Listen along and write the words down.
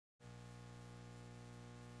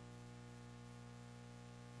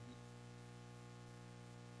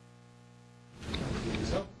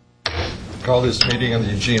Call this meeting of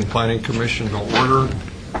the Eugene Planning Commission to order.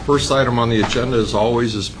 First item on the agenda, as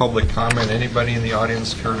always, is public comment. Anybody in the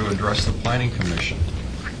audience care to address the Planning Commission?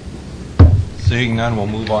 Seeing none, we'll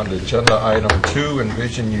move on to agenda item 2,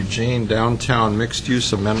 Envision Eugene Downtown Mixed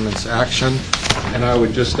Use Amendments Action. And I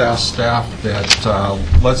would just ask staff that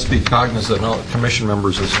let's be cognizant, commission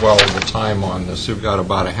members as well, of the time on this. We've got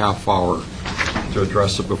about a half hour to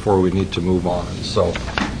address it before we need to move on. So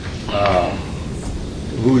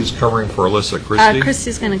who is covering for Alyssa? Christy?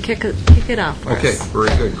 Christy's going to kick it off for Okay, us. very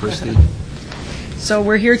good, Christy. So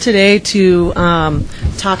we're here today to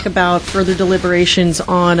talk about further deliberations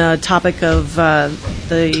on a topic of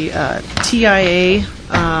the TIA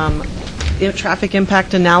traffic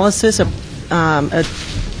impact analysis, a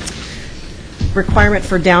requirement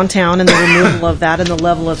for downtown and the removal of that and the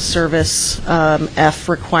level of service F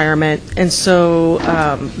requirement. And so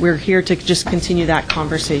we're here to just continue that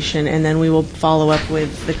conversation, and then we will follow up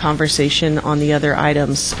with the conversation on the other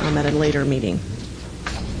items at a later meeting.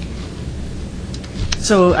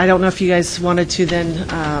 So I don't know if you guys wanted to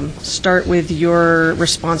then start with your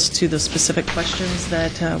response to the specific questions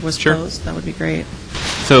that was posed. That would be great.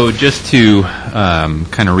 So just to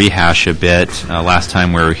kind of rehash a bit, last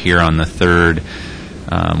time we were here on the 3rd,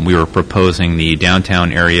 we were proposing the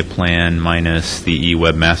downtown area plan minus the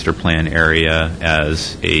eWeb master plan area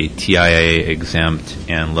as a TIA exempt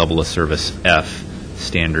and level of service F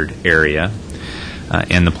standard area.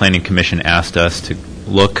 And the Planning Commission asked us to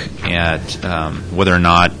look at whether or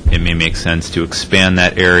not it may make sense to expand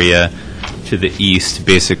that area to the east,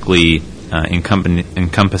 basically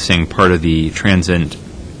encompassing part of the transit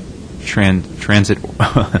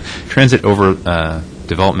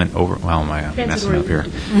development over. Wow, am I messing up here?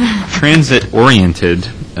 Transit-oriented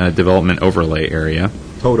development overlay area.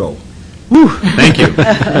 Toto. Whew, thank you.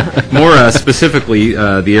 More specifically,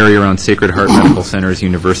 the area around Sacred Heart Medical Center's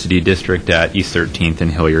University District at East 13th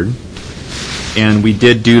and Hilliard. And we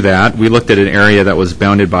did do that. We looked at an area that was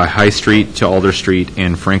bounded by High Street to Alder Street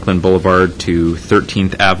and Franklin Boulevard to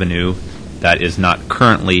 13th Avenue that is not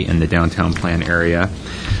currently in the downtown plan area.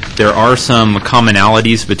 There are some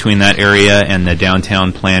commonalities between that area and the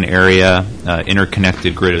downtown plan area,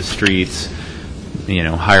 interconnected grid of streets,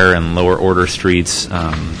 higher and lower order streets,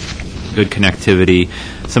 good connectivity.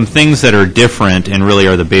 Some things that are different and really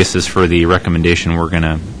are the basis for the recommendation we're going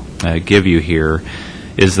to give you here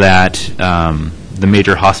is that the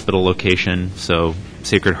major hospital location, so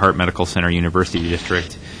Sacred Heart Medical Center, University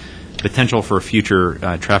District, potential for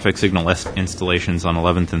future traffic signal installations on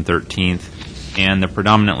 11th and 13th, and the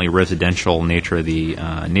predominantly residential nature of the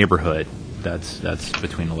neighborhood that's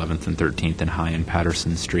between 11th and 13th and High and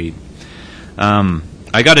Patterson Street.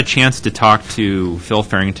 I got a chance to talk to Phil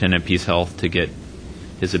Farrington at Peace Health to get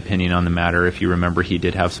his opinion on the matter. If you remember, he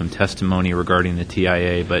did have some testimony regarding the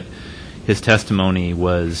TIA, but his testimony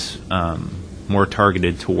was more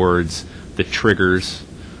targeted towards the triggers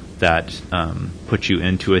that put you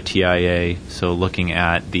into a TIA, so looking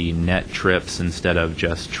at the net trips instead of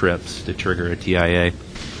just trips to trigger a TIA.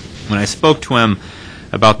 When I spoke to him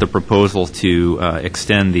about the proposal to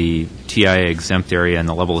extend the TIA exempt area and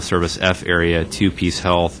the level of service F area to Peace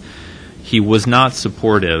Health, he was not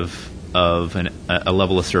supportive of a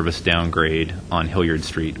level of service downgrade on Hilliard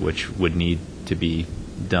Street, which would need to be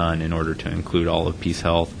done in order to include all of Peace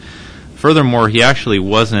Health. Furthermore, he actually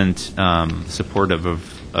wasn't supportive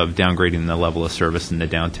of downgrading the level of service in the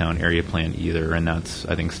downtown area plan either, and that's,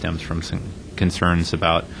 I think, stems from some concerns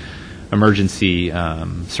about emergency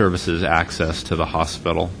services access to the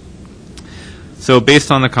hospital. So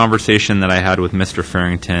based on the conversation that I had with Mr.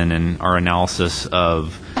 Farrington and our analysis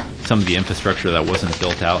of some of the infrastructure that wasn't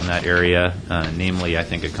built out in that area, namely I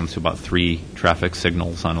think it comes to about 3 traffic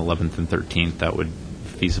signals on 11th and 13th that would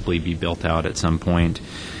feasibly be built out at some point,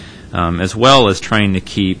 as well as trying to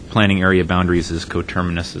keep planning area boundaries as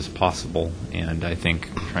coterminous as possible. And I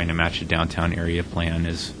think trying to match a downtown area plan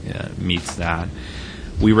meets that.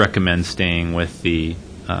 We recommend staying with the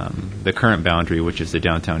current boundary, which is the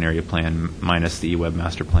downtown area plan minus the eWeb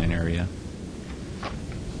master plan area.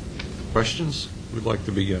 Questions? Who'd like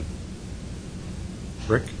to begin?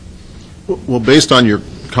 Rick? Well, based on your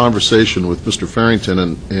conversation with Mr. Farrington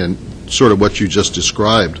and sort of what you just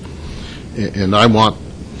described, and I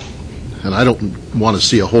don't want to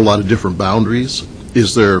see a whole lot of different boundaries.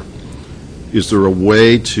 Is there a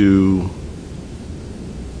way to,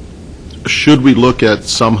 should we look at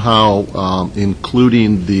somehow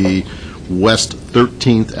including the West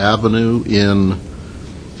 13th Avenue in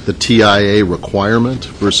the TIA requirement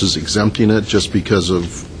versus exempting it just because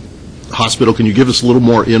of hospital? Can you give us a little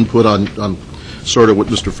more input on sort of what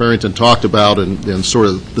Mr. Farrington talked about and sort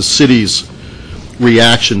of the city's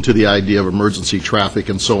reaction to the idea of emergency traffic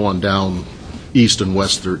and so on down East and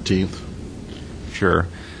West 13th? Sure.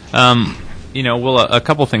 Well, a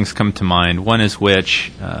couple things come to mind. One is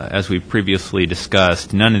which, as we previously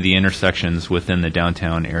discussed, none of the intersections within the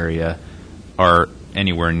downtown area are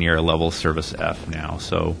anywhere near a level service F now.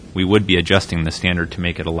 So we would be adjusting the standard to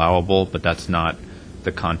make it allowable, but that's not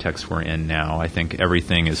the context we're in now. I think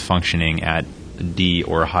everything is functioning at D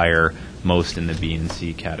or higher, most in the B and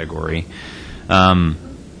C category. Part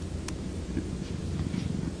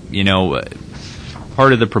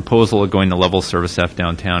of the proposal of going to level service F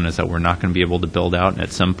downtown is that we're not going to be able to build out, and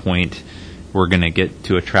at some point we're going to get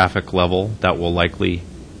to a traffic level that will likely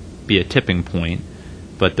be a tipping point,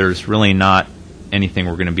 but there's really not anything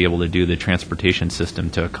we're going to be able to do the transportation system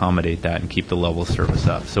to accommodate that and keep the level of service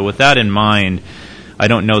up. So with that in mind, I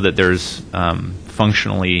don't know that there's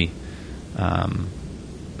functionally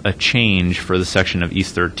a change for the section of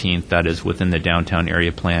East 13th that is within the downtown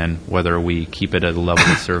area plan, whether we keep it at a level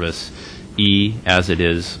of service E as it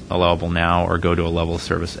is allowable now or go to a level of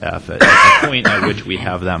service F. At the point at which we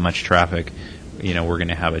have that much traffic, we're going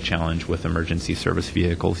to have a challenge with emergency service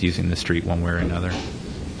vehicles using the street one way or another.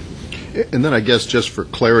 And then I guess just for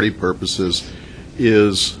clarity purposes,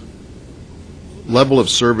 is level of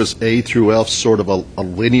service A through F sort of a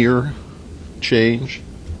linear change?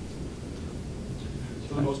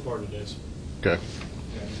 For the most part, it is. Okay.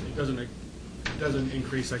 Yeah, it doesn't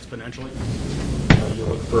increase exponentially. You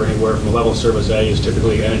look for anywhere from a level of service A is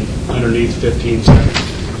typically underneath 15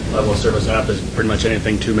 seconds. Level of service F is pretty much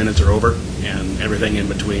anything 2 minutes or over, and everything in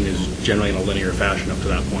between is generally in a linear fashion up to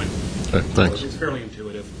that point. Okay, thanks. So it's fairly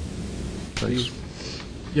intuitive. Thanks.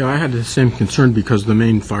 Yeah, I had the same concern because the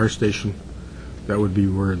main fire station, that would be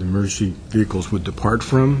where the emergency vehicles would depart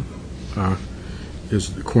from,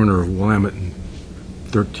 is the corner of Willamette and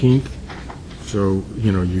 13th. So,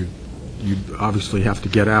 you obviously have to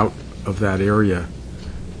get out of that area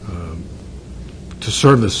to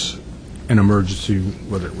service an emergency,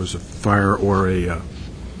 whether it was a fire or a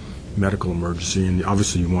medical emergency, and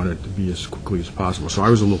obviously you want it to be as quickly as possible. So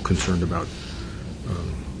I was a little concerned about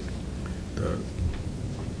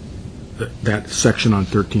that section on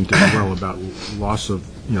 13th as well, about loss of,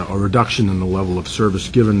 a reduction in the level of service,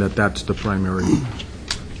 given that that's the primary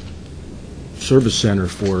service center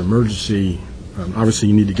for emergency. Obviously,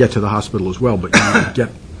 you need to get to the hospital as well, but you need to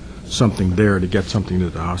get something there to get something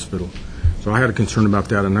to the hospital. So I had a concern about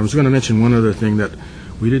that. And I was going to mention one other thing that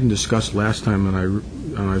we didn't discuss last time, and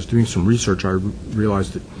I was doing some research. I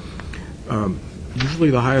realized that usually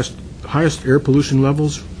the highest air pollution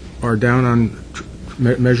levels are down on,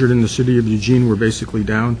 measured in the city of Eugene, were basically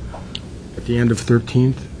down at the end of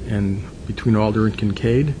 13th and between Alder and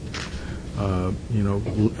Kincaid. El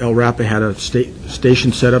Rape had a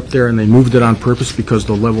station set up there, and they moved it on purpose because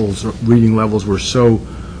the reading levels were so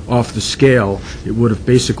off the scale. It would have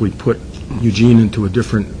basically put Eugene into a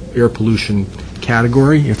different air pollution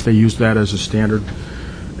category if they used that as a standard,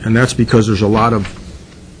 and that's because there's a lot of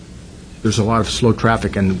slow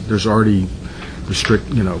traffic, and there's already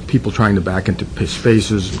people trying to back into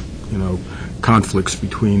spaces, conflicts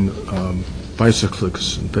between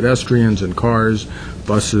bicyclists and pedestrians and cars,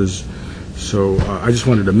 buses. So I just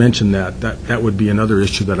wanted to mention that would be another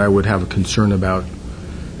issue that I would have a concern about,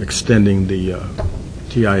 extending the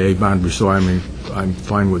TIA boundary. So I'm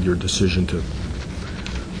fine with your decision to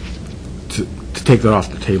take that off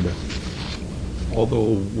the table.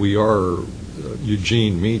 Although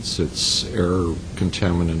Eugene meets its air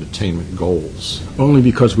contaminant attainment goals. Only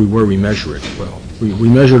because we measure it. Well, we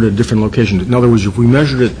measured at different locations. In other words, if we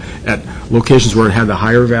measured it at locations where it had the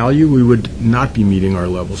higher value, we would not be meeting our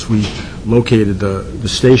levels. We located the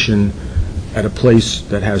station at a place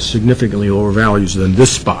that has significantly lower values than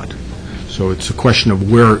this spot. So it's a question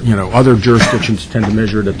of where, other jurisdictions tend to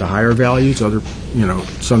measure it at the higher values.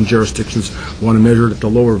 Some jurisdictions want to measure it at the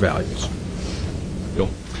lower values. Bill?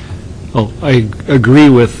 Oh, I agree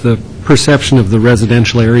with the perception of the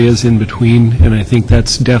residential areas in between, and I think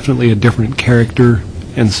that's definitely a different character,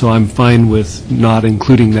 and so I'm fine with not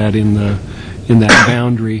including that in that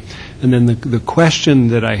boundary. And then the question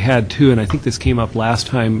that I had too, and I think this came up last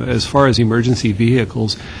time, as far as emergency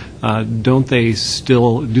vehicles, do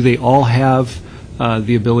they all have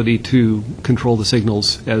the ability to control the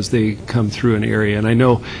signals as they come through an area? And I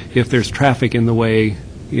know if there's traffic in the way,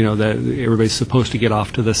 that everybody's supposed to get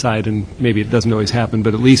off to the side, and maybe it doesn't always happen,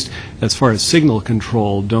 but at least as far as signal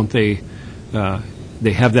control, don't they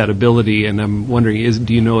have that ability? And I'm wondering,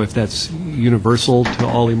 do you know if that's universal to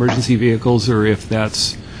all emergency vehicles, or if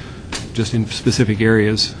that's just in specific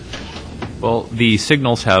areas? Well, the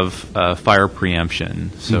signals have fire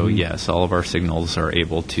preemption, so yes, all of our signals are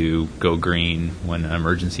able to go green when an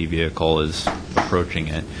emergency vehicle is approaching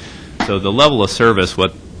it. So the level of service,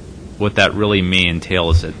 what that really may entail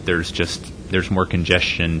is that there's more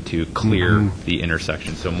congestion to clear the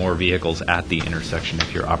intersection, so more vehicles at the intersection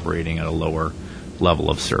if you're operating at a lower level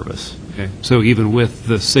of service. Okay. So even with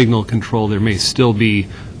the signal control, there may still be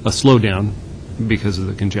a slowdown because of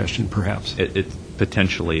the congestion, perhaps? It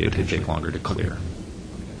potentially it could take longer to clear.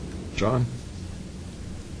 John?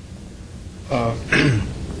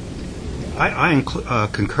 I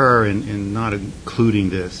concur in not including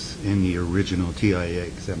this in the original TIA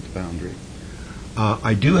exempt boundary.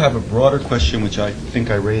 I do have a broader question, which I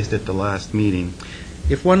think I raised at the last meeting.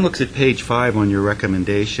 If one looks at page 5 on your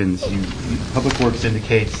recommendations, Public Works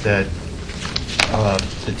indicates that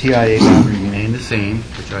the TIA boundary remain the same,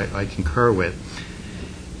 which I concur with,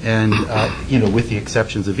 and with the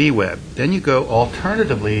exceptions of EWEB. Then you go,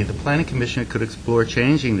 alternatively, the Planning Commission could explore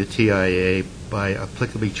changing the TIA by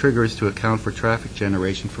applicably triggers to account for traffic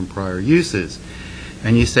generation from prior uses.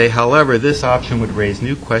 And you say, however, this option would raise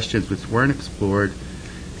new questions which weren't explored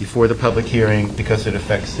before the public hearing because it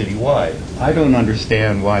affects citywide. I don't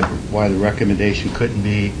understand why the recommendation couldn't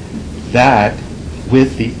be that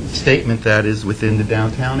with the statement that is within the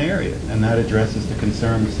downtown area, and that addresses the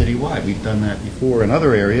concern citywide. We've done that before in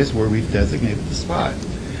other areas where we've designated the spot.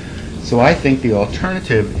 So I think the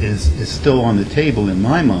alternative is still on the table in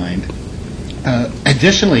my mind.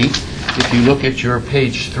 Additionally, if you look at your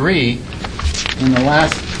page 3, in the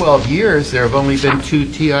last 12 years, there have only been 2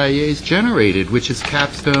 TIAs generated, which is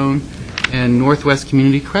Capstone and Northwest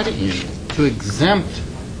Community Credit Union. To exempt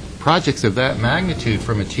projects of that magnitude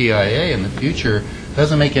from a TIA in the future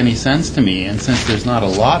doesn't make any sense to me, and since there's not a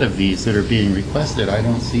lot of these that are being requested, I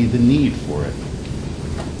don't see the need for it.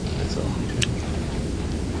 That's all.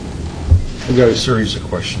 We've got a series of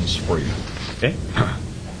questions for you. Okay.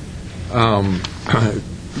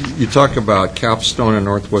 You talk about Capstone and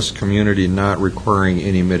Northwest Community not requiring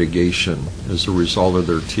any mitigation as a result of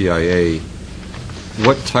their TIA.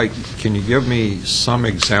 What type, can you give me some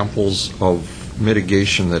examples of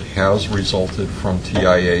mitigation that has resulted from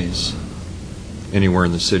TIAs anywhere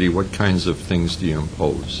in the city? What kinds of things do you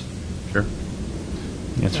impose? Sure.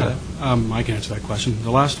 Answer that. I can answer that question.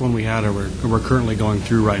 The last one we had, or we're currently going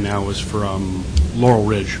through right now, was for Laurel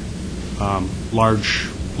Ridge,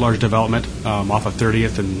 large development off of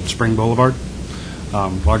 30th and Spring Boulevard.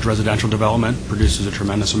 Large residential development produces a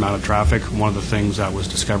tremendous amount of traffic. One of the things that was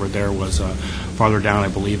discovered there was farther down, I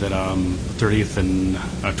believe, at 30th and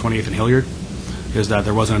 20th and Hilliard, is that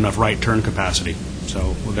there wasn't enough right turn capacity. So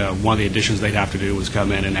one of the additions they'd have to do was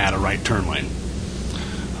come in and add a right turn lane.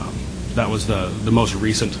 That was the most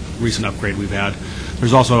recent upgrade we've had.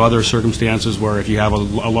 There's also other circumstances where if you have a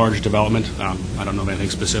large development, I don't know of anything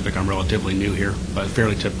specific, I'm relatively new here, but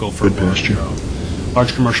fairly typical for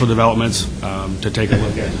large commercial developments to take a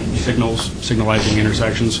look at signalizing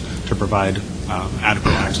intersections to provide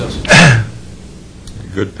adequate access.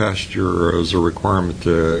 Good Pasture is a requirement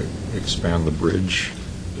to expand the bridge.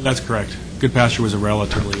 That's correct. Good Pasture was a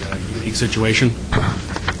relatively unique situation.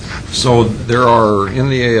 So there are, in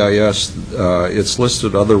the AIS, it's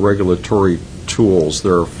listed other regulatory tools.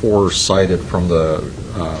 There are 4 cited from the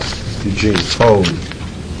Eugene Code.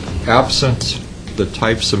 Absent the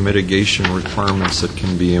types of mitigation requirements that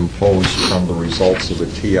can be imposed from the results of a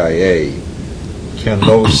TIA, can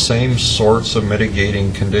those same sorts of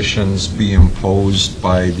mitigating conditions be imposed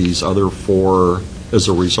by these other 4, as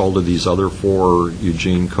a result of these other 4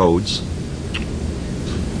 Eugene codes?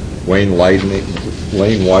 Lane widening,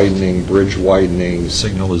 bridge widening,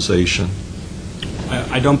 signalization?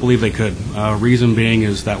 I don't believe they could. Reason being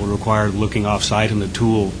is that would require looking off-site, and the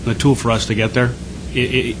tool for us to get there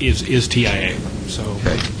is TIA. So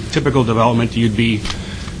typical development, you'd be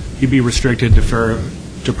restricted to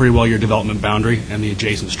pretty well your development boundary and the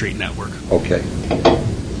adjacent street network. Okay.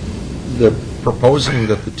 They're proposing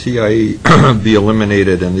that the TIA be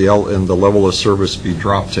eliminated and the level of service be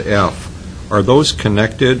dropped to F. Are those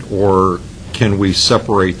connected, or can we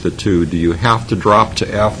separate the two? Do you have to drop to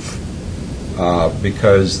F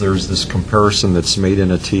because there's this comparison that's made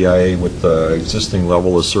in a TIA with the existing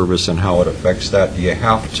level of service and how it affects that? Do you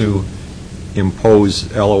have to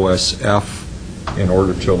impose LOS F in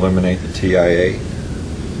order to eliminate the TIA?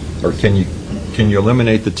 Or can you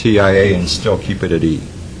eliminate the TIA and still keep it at E?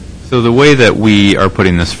 So the way that we are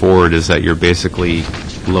putting this forward is that you're basically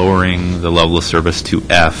lowering the level of service to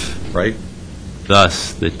F. Right.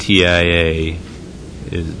 Thus, the TIA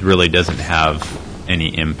really doesn't have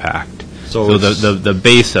any impact. So the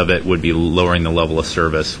base of it would be lowering the level of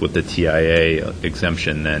service with the TIA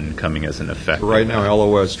exemption then coming as an effect. Right now,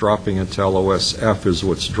 LOS dropping it to LOS-F is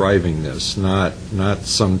what's driving this, not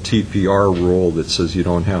some TPR rule that says you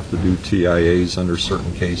don't have to do TIAs under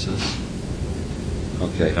certain cases.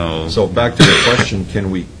 Okay. No. So back to the question, could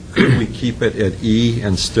we keep it at E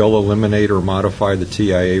and still eliminate or modify the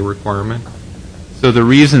TIA requirement? So the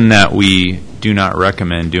reason that we do not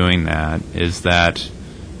recommend doing that is that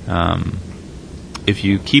if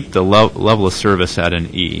you keep the level of service at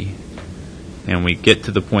an E, and we get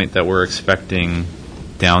to the point that we're expecting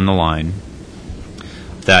down the line,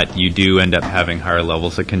 that you do end up having higher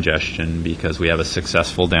levels of congestion because we have a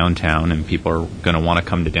successful downtown and people are going to want to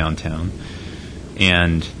come to downtown.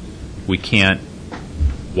 And we can't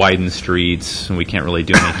widen streets and we can't really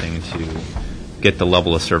do anything to get the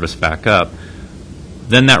level of service back up.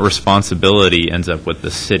 Then that responsibility ends up with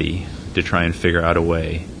the city to try and figure out a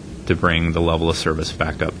way to bring the level of service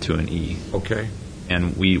back up to an E. Okay.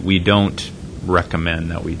 And we don't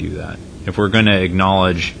recommend that we do that. If we're going to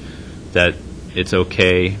acknowledge that it's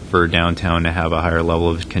okay for downtown to have a higher level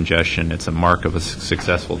of congestion, it's a mark of a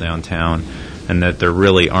successful downtown, and that there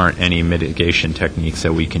really aren't any mitigation techniques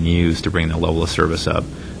that we can use to bring the level of service up,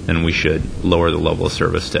 then we should lower the level of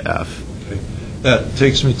service to F. Okay. That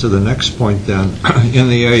takes me to the next point then. In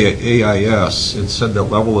the AIS, it said that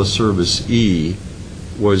level of service E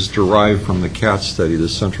was derived from the CAT study, the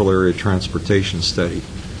Central Area Transportation Study.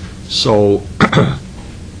 So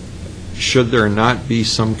should there not be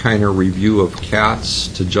some kind of review of CATs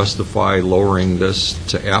to justify lowering this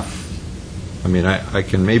to F? I mean, I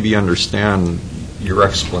can maybe understand your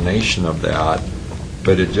explanation of that,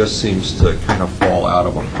 but it just seems to kind of fall out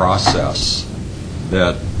of a process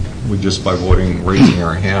that we just by raising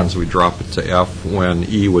our hands, we drop it to F when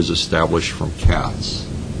E was established from CATs.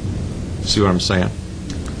 See what I'm saying?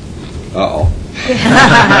 Uh-oh.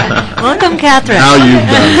 Welcome, Catherine. Now you've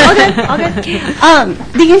done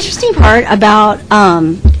it. The interesting part about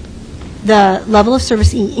the level of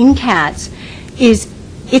service in CATS is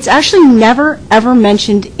it's actually never, ever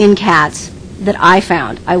mentioned in CATS that I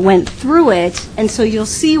found. I went through it, and so you'll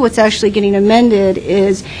see what's actually getting amended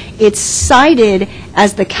is it's cited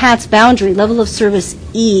as the CATS boundary, level of service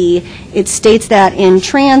E. It states that in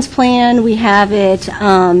Trans Plan, we have it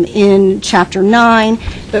in Chapter 9,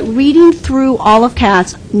 but reading through all of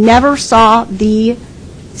CATS, never saw the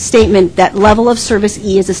statement that level of service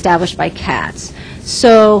E is established by CATS.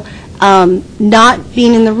 So not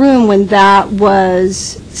being in the room when that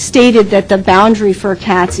was stated that the boundary for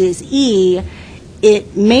CATS is E,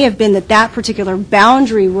 it may have been that that particular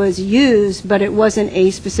boundary was used, but it wasn't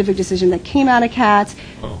a specific decision that came out of CATS.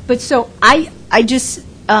 Oh. But so I just,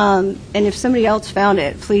 and if somebody else found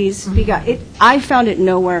it, please speak out. I found it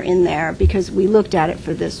nowhere in there because we looked at it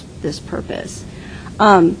for this purpose.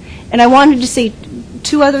 And I wanted to say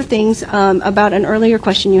two other things about an earlier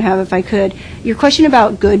question you have, if I could. Your question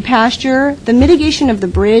about good pasture, the mitigation of the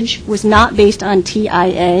bridge was not based on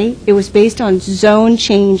TIA. It was based on zone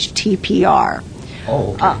change TPR.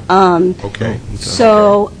 Oh, okay. Okay.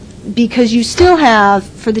 So because you still have,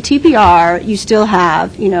 for the TPR, you still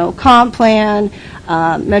have, comp plan,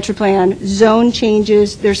 metro plan, zone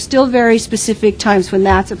changes. There's still very specific times when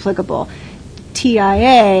that's applicable.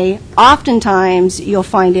 TIA, oftentimes you'll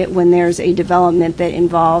find it when there's a development that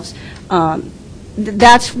involves,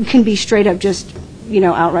 that can be straight up just,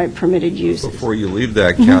 outright permitted use. Before you leave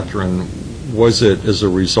that, Catherine, was it as a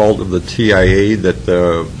result of the TIA that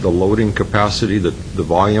the loading capacity, the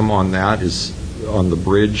volume on that is, on the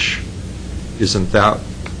bridge, isn't that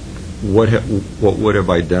what would have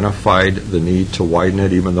identified the need to widen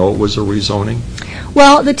it even though it was a rezoning?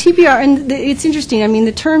 Well, the TPR, and it's interesting, I mean,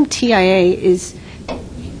 the term TIA is,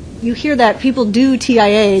 you hear that people do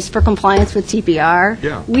TIAs for compliance with TPR.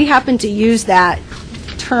 Yeah. We We happen to use that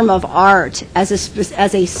term of art as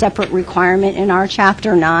a separate requirement in our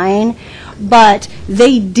Chapter 9, but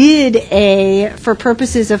they did for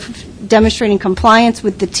purposes of demonstrating compliance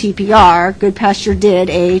with the TPR, Good Pasture did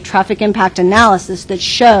a traffic impact analysis that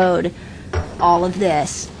showed all of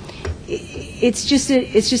this. It's just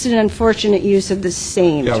an unfortunate use of the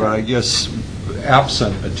same Yeah, term. but I guess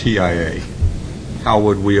absent a TIA, how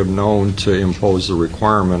would we have known to impose the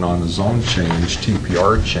requirement on a zone change,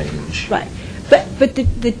 TPR change? Right. But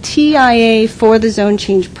the TIA for the zone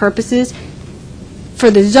change purposes,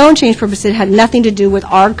 it had nothing to do with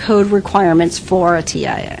our code requirements for a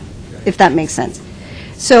TIA, if that makes sense.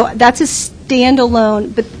 So that's a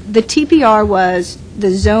standalone, but the TPR was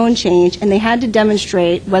the zone change, and they had to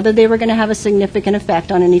demonstrate whether they were going to have a significant effect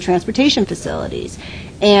on any transportation facilities.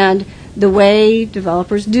 And the way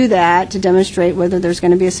developers do that to demonstrate whether there's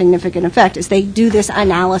going to be a significant effect is they do this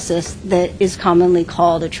analysis that is commonly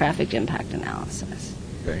called a traffic impact analysis.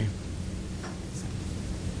 Okay.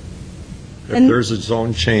 If And- there's a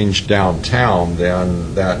zone change downtown,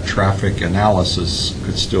 then that traffic analysis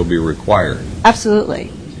could still be required.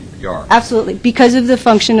 Absolutely. TPR. Absolutely. Because of the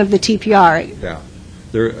function of the TPR. Yeah.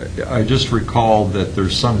 I just recall that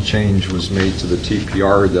there's some change was made to the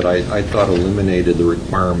TPR that I thought eliminated the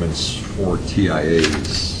requirements for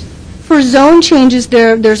TIAs. For zone changes,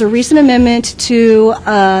 there's a recent amendment to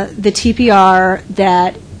the TPR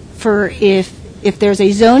that for if there's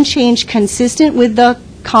a zone change consistent with the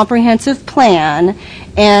comprehensive plan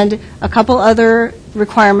and a couple other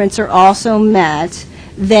requirements are also met,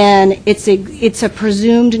 then it's a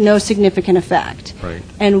presumed no significant effect. Right.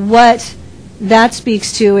 And what that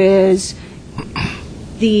speaks to is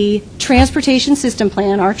the transportation system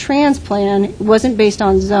plan, our trans plan, wasn't based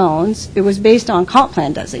on zones. It was based on comp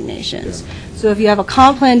plan designations. So if you have a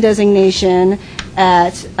comp plan designation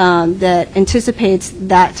that anticipates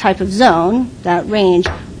that type of zone, that range,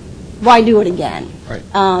 why do it again?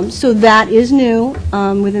 Right. So that is new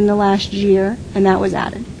within the last year, and that was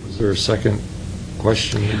added. Is there a second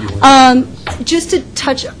question that you want? Just to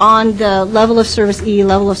touch on the level of service E,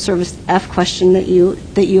 level of service F question that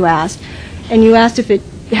you asked, and you asked if it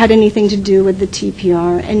had anything to do with the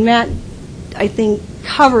TPR, and Matt, I think,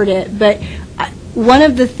 covered it, but one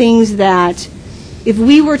of the things that if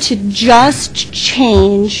we were to just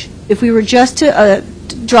change, if we were just to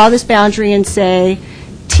draw this boundary and say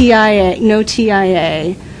TIA, no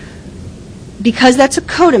TIA, because that's a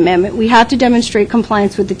code amendment, we have to demonstrate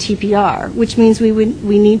compliance with the TPR, which means we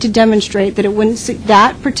need to demonstrate that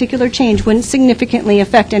that particular change wouldn't significantly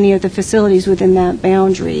affect any of the facilities within that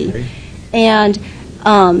boundary. Okay. And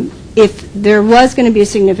if there was going to be a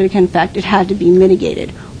significant effect, it had to be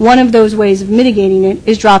mitigated. One of those ways of mitigating it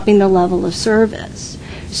is dropping the level of service.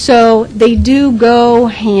 So they do go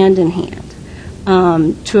hand in hand.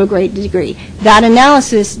 To a great degree. That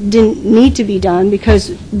analysis didn't need to be done because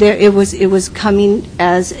it was coming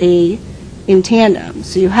as in tandem.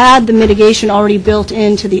 So you had the mitigation already built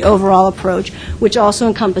into the overall approach, which also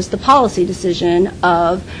encompassed the policy decision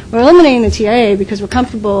of we're eliminating the TIA because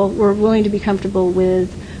we're willing to be comfortable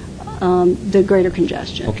with the greater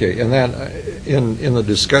congestion. Okay, and then in the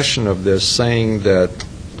discussion of this, saying that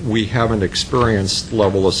we haven't experienced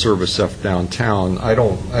level of service F downtown, I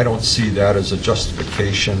don't see that as a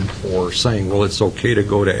justification for saying, well, it's okay to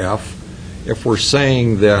go to F. If we're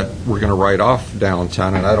saying that we're going to write off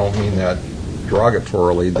downtown, and I don't mean that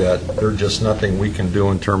derogatorily, that there's just nothing we can do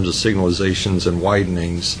in terms of signalizations and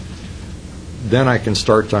widenings, then I can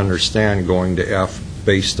start to understand going to F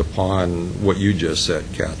based upon what you just said,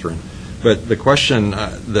 Catherine. But the question,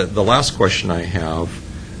 the last question I have,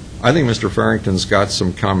 I think Mr. Farrington's got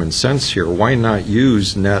some common sense here. Why not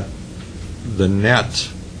use the net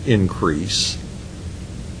increase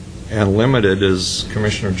and limit it, as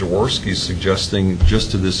Commissioner Jaworski's suggesting,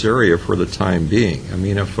 just to this area for the time being? I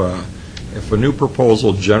mean, if a new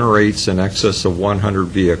proposal generates in excess of 100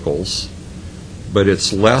 vehicles, but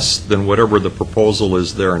it's less than whatever the proposal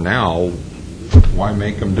is there now, why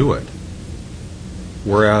make them do it?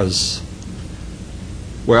 Whereas,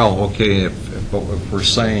 well, okay, if we're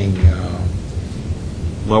saying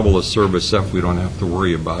level of service F, we don't have to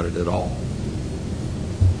worry about it at all,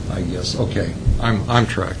 I guess. Okay, I'm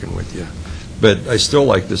tracking with you. But I still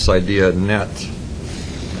like this idea of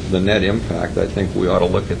the net impact. I think we ought to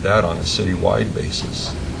look at that on a citywide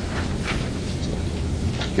basis.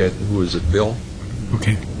 Okay, who is it, Bill?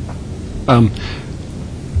 Okay.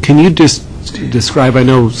 Can you just describe, I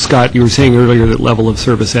know, Scott, you were saying earlier that level of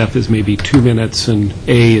service F is maybe 2 minutes and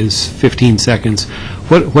A is 15 seconds.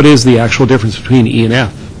 What is the actual difference between E and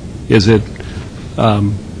F? Is it a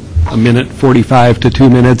minute 45 to 2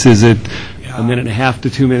 minutes? Is it a minute and a half to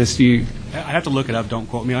 2 minutes? I have to look it up, don't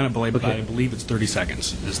quote me on it, but I believe it's 30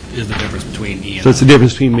 seconds is the difference between E and F. So it's the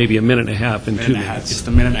difference between maybe a minute and a half and 2 minutes. It's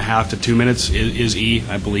the minute and a half to 2 minutes is E,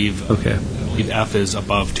 I believe. Okay. I believe F is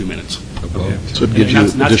above 2 minutes. Okay. So it gives you And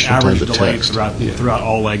that's additional time average to delay text. throughout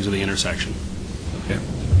all legs of the intersection.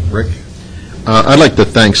 Rick? I'd like to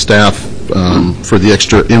thank staff for the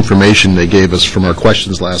extra information they gave us from our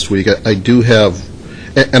questions last week. I do have,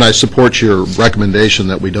 and I support your recommendation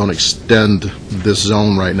that we don't extend this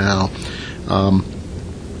zone right now.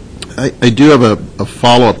 I do have a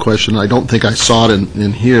follow-up question. I don't think I saw it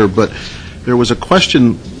in here, but there was a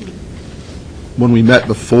question when we met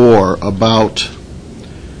before about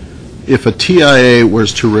if a TIA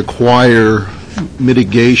was to require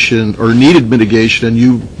mitigation or needed mitigation, and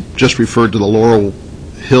you just referred to the Laurel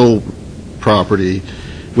Hill property,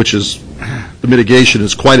 which is, the mitigation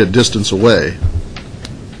is quite a distance away,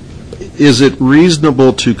 is it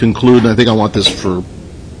reasonable to conclude, and I think I want this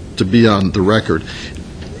to be on the record,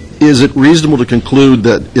 is it reasonable to conclude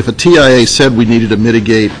that if a TIA said we needed to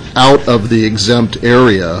mitigate out of the exempt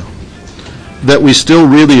area, that we still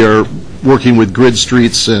really are working with grid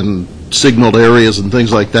streets and signaled areas and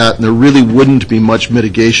things like that, and there really wouldn't be much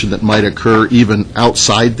mitigation that might occur even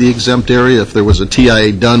outside the exempt area if there was a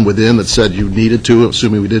TIA done within that said you needed to,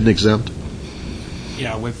 assuming we didn't exempt?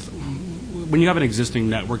 Yeah, when you have an existing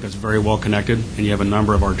network that's very well connected and you have a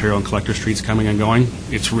number of arterial and collector streets coming and going,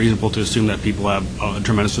 it's reasonable to assume that people have a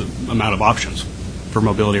tremendous amount of options for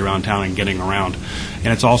mobility around town and getting around. And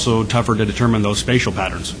it's also tougher to determine those spatial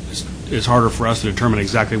patterns. It's harder for us to determine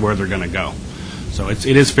exactly where they're going to go. So it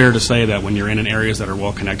is fair to say that when you're in areas that are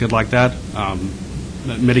well connected like that,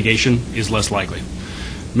 mitigation is less likely.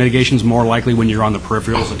 Mitigation is more likely when you're on the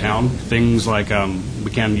peripherals of town. Things like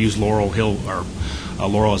we can use Laurel Hill or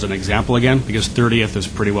Laurel as an example again, because 30th is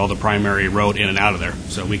pretty well the primary road in and out of there.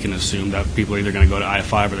 So we can assume that people are either going to go to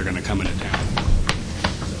I-5 or they're going to come into town.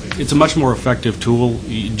 So it's a much more effective tool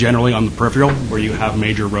generally on the peripheral where you have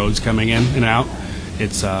major roads coming in and out.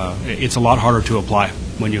 It's a lot harder to apply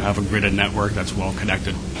when you have a gridded network that's well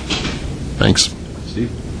connected. Thanks.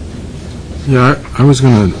 Steve? Yeah, I was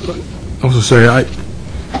going to also say I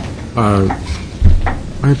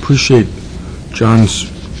appreciate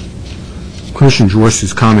Commissioner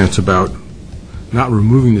Jaworski's comments about not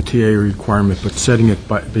removing the TA requirement, but setting it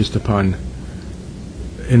based upon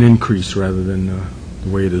an increase rather than the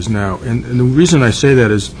way it is now. And the reason I say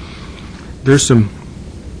that is there's some,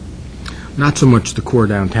 not so much the core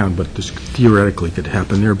downtown, but this theoretically could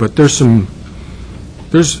happen there, but there's at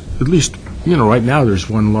least, right now there's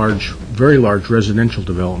one very large residential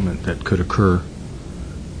development that could occur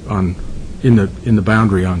in the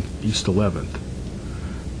boundary on East 11th.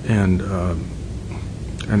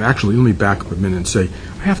 And actually, let me back up a minute and say,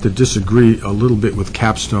 I have to disagree a little bit with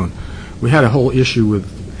Capstone. We had a whole issue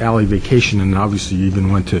with Alley Vacation, and obviously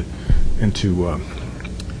even went to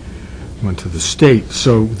the state.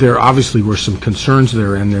 So there obviously were some concerns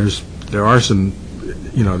there, and there are some,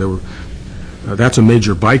 that's a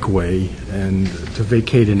major bikeway, and to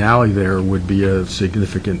vacate an alley there would be a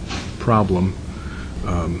significant problem.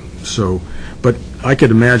 But I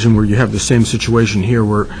could imagine where you have the same situation here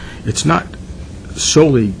where it's not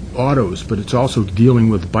solely autos, but it's also dealing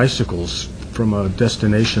with bicycles from a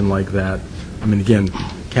destination like that. I mean, again,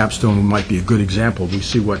 Capstone might be a good example. We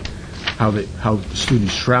see how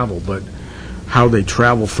students travel, but how they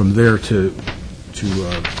travel from there to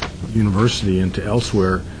university and to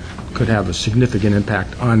elsewhere could have a significant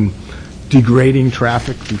impact on degrading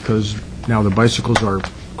traffic because now the bicycles are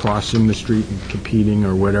crossing the street and competing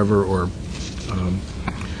or whatever.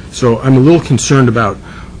 So I'm a little concerned about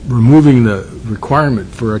removing the requirement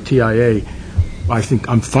for a TIA. I think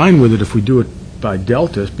I'm fine with it if we do it by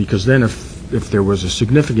delta, because then if there was a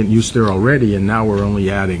significant use there already and now we're only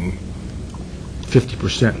adding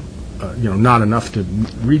 50%, not enough to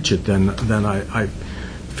reach it, then I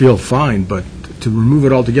feel fine. But to remove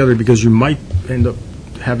it altogether, because you might end up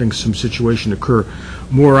having some situation occur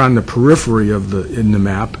more on the periphery of in the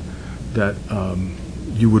map that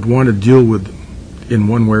you would want to deal with in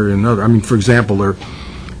one way or another. I mean, for example, there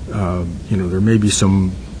may be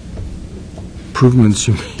some improvements.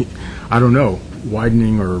 I don't know,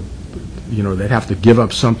 widening, or they'd have to give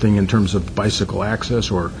up something in terms of bicycle access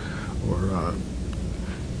or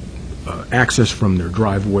access from their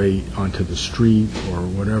driveway onto the street or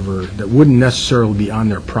whatever that wouldn't necessarily be on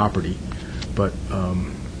their property. But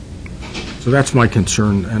so that's my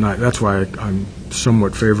concern, and that's why I'm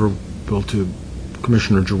somewhat favorable to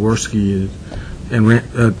Commissioner Jaworski and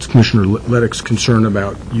Commissioner Leddick's concern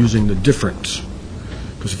about using the difference.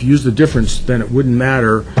 Because if you use the difference, then it wouldn't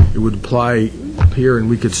matter. It would apply here, and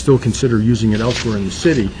we could still consider using it elsewhere in the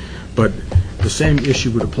city. But the same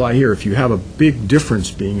issue would apply here. If you have a big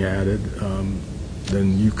difference being added,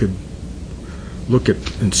 then you could look at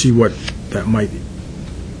and see what that might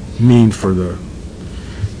mean for the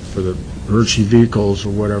emergency vehicles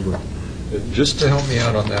or whatever. Just to help me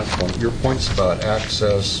out on that point, your points about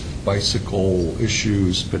access, bicycle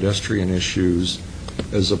issues, pedestrian issues,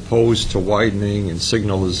 as opposed to widening and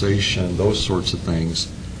signalization, those sorts of things.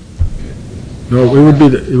 No,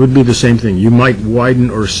 it would be the same thing. You might widen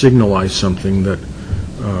or signalize something that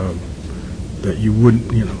you wouldn't,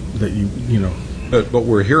 But what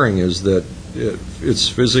we're hearing is that it's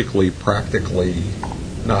physically, practically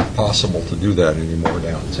not possible to do that anymore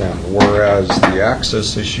downtown. Whereas the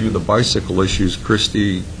access issue, the bicycle issues,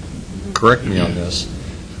 Christy, correct me on this,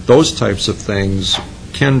 those types of things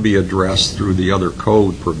can be addressed through the other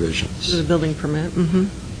code provisions. The building permit,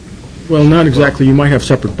 mm-hmm. Well, not exactly. You might have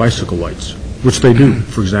separate bicycle lights, which they do,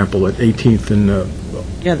 for example, at 18th and,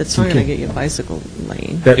 Yeah, that's not going to get you a bicycle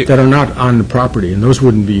lane. that are not on the property, and those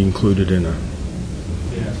wouldn't be included in a,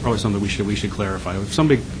 Yeah, it's probably something we should clarify.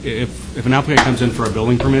 If an applicant comes in for a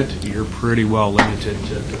building permit, you're pretty well limited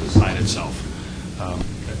to the site itself.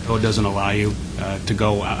 The code doesn't allow you to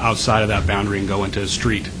go outside of that boundary and go into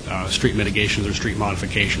street mitigations or street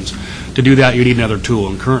modifications. To do that, you need another tool,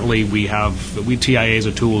 and currently TIA is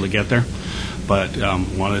a tool to get there, but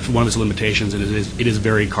one of its limitations is it is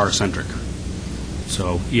very car-centric.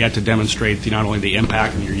 So you have to demonstrate not only the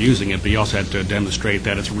impact when you're using it, but you also have to demonstrate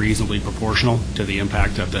that it's reasonably proportional to the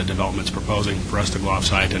impact that the development's proposing for us to go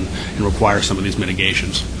off-site and require some of these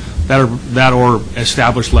mitigations. That or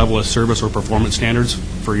established level of service or performance standards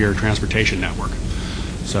for your transportation network.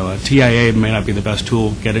 So TIA may not be the best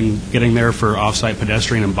tool getting there for off-site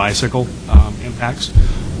pedestrian and bicycle impacts,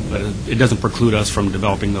 but it doesn't preclude us from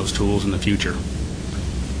developing those tools in the future.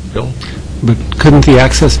 Bill? But couldn't the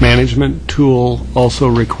access management tool also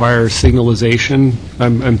require signalization?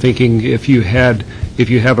 I'm thinking if you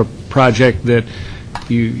have a project that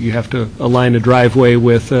you have to align a driveway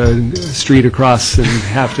with a street across and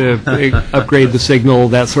have to upgrade the signal,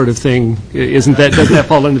 that sort of thing, doesn't that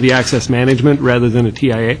fall under the access management rather than a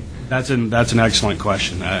TIA? That's an excellent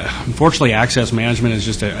question. Unfortunately, access management is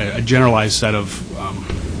just a generalized set of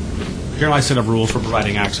rules for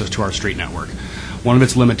providing access to our street network. One of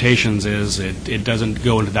its limitations is it doesn't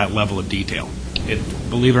go into that level of detail.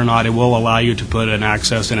 Believe it or not, it will allow you to put an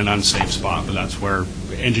access in an unsafe spot, but that's where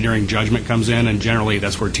engineering judgment comes in, and generally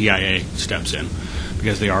that's where TIA steps in,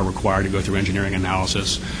 because they are required to go through engineering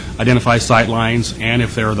analysis, identify sight lines, and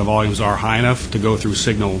if the volumes are high enough, to go through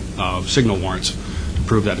signal warrants to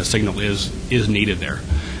prove that a signal is needed there.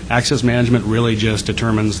 Access management really just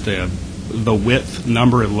determines the width,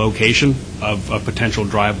 number, and location of potential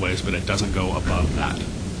driveways, but it doesn't go above that.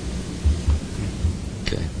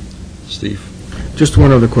 Okay. Steve? just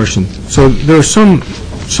one other question. So there are some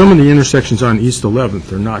of the intersections on East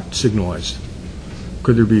 11th are not signalized.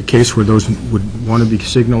 Could there be a case where those would want to be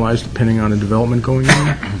signalized depending on a development going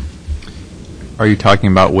on? Are you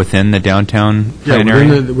talking about within the downtown Yeah,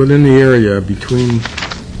 area? within the area between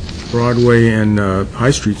Broadway and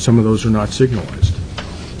High Street, some of those are not signalized.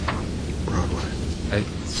 Broadway.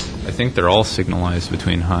 I think they're all signalized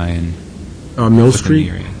between High and Mill within the Street?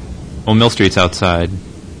 area. Well, Mill Street's outside.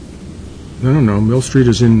 No. Mill Street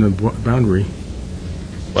is in the boundary.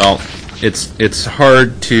 Well, it's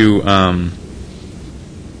hard to on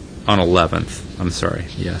 11th. I'm sorry.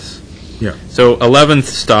 Yes. Yeah. So 11th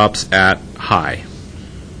stops at High.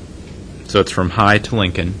 So it's from High to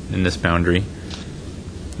Lincoln in this boundary.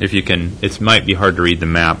 If you can, it might be hard to read the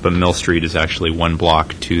map, but Mill Street is actually one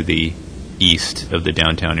block to the east of the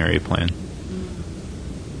downtown area plan.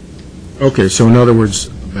 Okay, so in other words,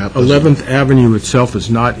 Map doesn't- 11th Avenue itself is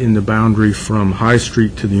not in the boundary from High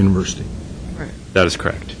Street to the university. That is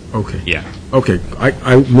correct. Okay. Yeah. Okay,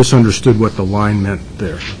 I misunderstood what the line meant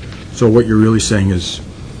there. So what you're really saying is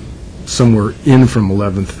somewhere in from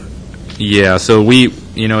 11th. Yeah, so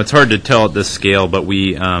it's hard to tell at this scale, but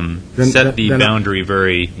we set the then- boundary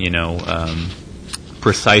very,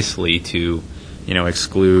 precisely to,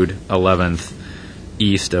 exclude 11th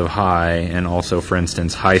east of High, and also, for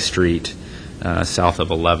instance, High Street south of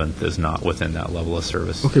 11th is not within that level of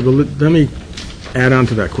service. Okay, but let me add on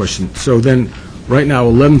to that question. So then, right now,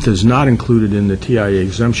 11th is not included in the TIA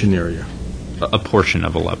exemption area. A portion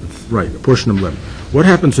of 11th. Right, a portion of 11th. What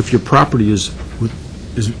happens if your property is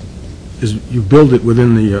you build it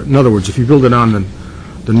within the, in other words, if you build it on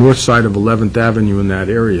the north side of 11th Avenue in that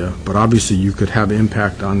area, but obviously you could have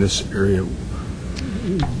impact on this area,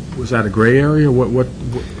 was that a gray area? What?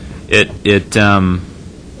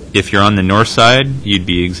 If you're on the north side, you'd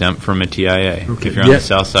be exempt from a TIA. Okay. If you're on the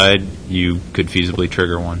south side, you could feasibly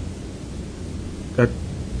trigger one. That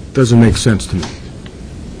doesn't make sense to me.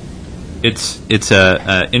 It's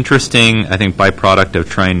a interesting, I think, byproduct of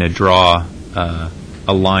trying to draw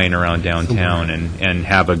a line around downtown and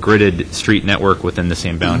have a gridded street network within the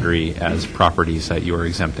same boundary as properties that you are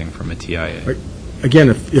exempting from a TIA. Right. Again,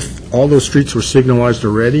 if all those streets were signalized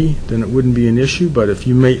already, then it wouldn't be an issue, but if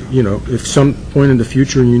you may, if some point in the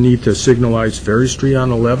future you need to signalize Ferry Street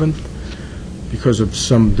on 11th because of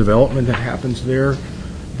some development that happens there,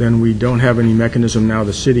 then we don't have any mechanism now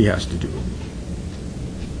the city has to do it.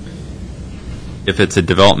 If it's a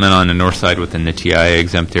development on the north side within the TIA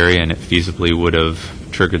exempt area and it feasibly would have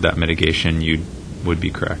triggered that mitigation, you would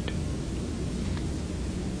be correct.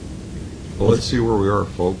 Well, let's see where we are,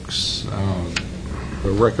 folks. The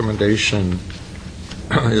recommendation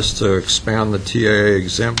is to expand the TIA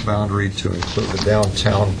exempt boundary to include the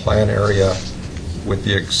downtown plan area with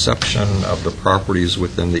the exception of the properties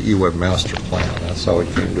within the EWEB master plan. That's how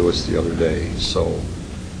it came to us the other day. So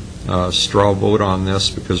straw vote on this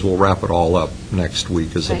because we'll wrap it all up next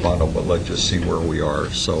week as a bundle, but let's just see where we are.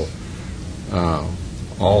 So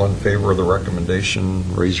all in favor of the recommendation,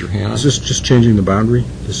 raise your hand. Is this just changing the boundary?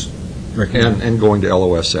 This And going to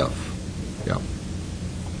LOSF. Yeah.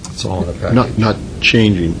 It's all in the package. Not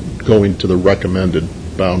changing, going to the recommended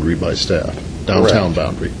boundary by staff, downtown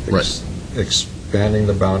boundary. Right. Expanding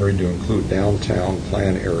the boundary to include downtown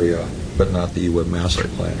plan area, but not the EWEB master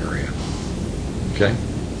plan area. Okay?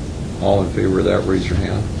 All in favor of that, raise your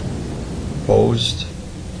hand. Opposed?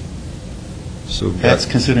 So That's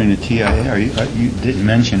considering a TIA. You didn't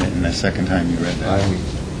mention it in the second time you read that.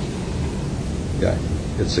 Yeah.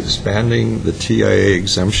 It's expanding the TIA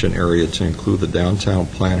exemption area to include the downtown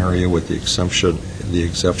plan area with the exception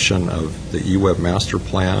of the EWEB master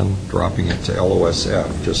plan, dropping it to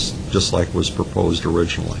LOSF, just like was proposed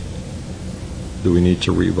originally. Do we need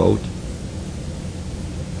to re-vote?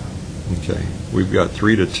 Okay. We've got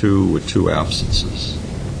 3-2 with 2 absences.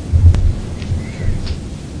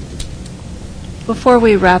 Before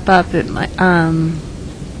we wrap up,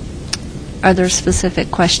 are there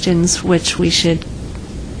specific questions which we should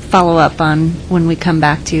follow up on when we come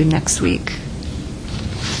back to you next week?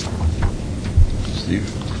 Steve?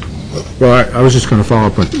 Well, I was just going to follow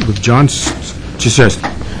up with John's suggestion.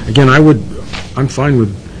 Again, I'm fine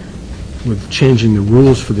with changing the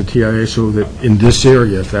rules for the TIA so that in this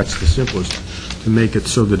area, if that's the simplest, to make it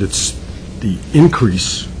so that it's the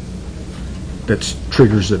increase that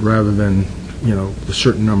triggers it rather than, the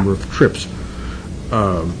certain number of trips.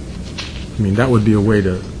 I mean, that would be a way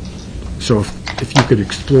to, so if you could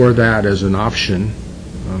explore that as an option,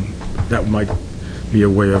 that might be a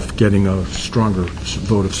way of getting a stronger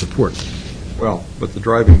vote of support. Well, but the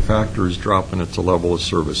driving factor is dropping it to level of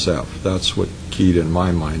service F. That's what keyed in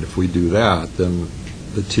my mind. If we do that, then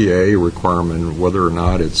the TIA requirement, whether or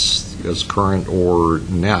not it's as current or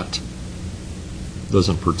net,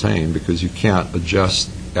 doesn't pertain because you can't adjust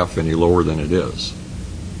F any lower than it is.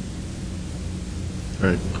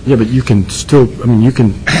 Right. Yeah, but you can still,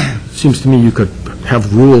 seems to me you could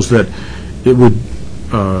have rules that it would,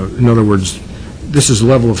 in other words, this is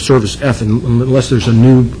level of service F, and unless there's a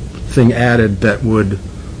new thing added that would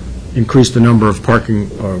increase the number of parking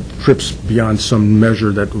trips beyond some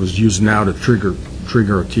measure that was used now to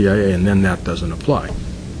trigger a TIA, and then that doesn't apply.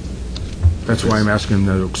 That's why I'm asking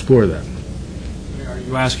them to explore that. Are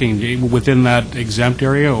you asking within that exempt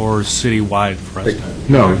area or citywide for us?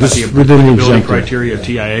 No, this is the within the applicability exempt criteria of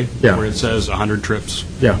TIA, Yeah. where it says 100 trips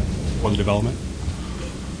Yeah. on the development?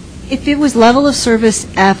 If it was level of service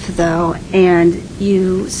F, though, and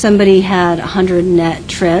somebody had 100 net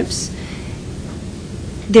trips,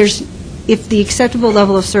 if the acceptable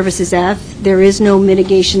level of service is F, there is no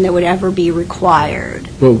mitigation that would ever be required.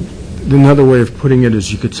 Well, another way of putting it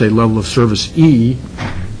is you could say level of service E,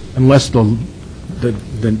 unless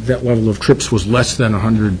that level of trips was less than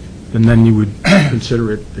 100, and then you would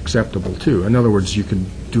consider it acceptable, too. In other words, you can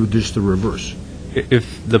do just the reverse.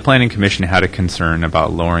 If the Planning Commission had a concern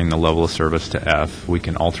about lowering the level of service to F, we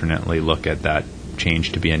can alternately look at that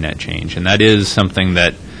change to be a net change. And that is something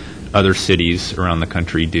that other cities around the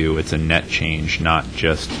country do. It's a net change, not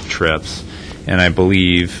just trips. And I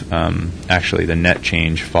believe, actually, the net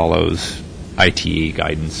change follows ITE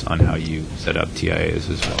guidance on how you set up TIAs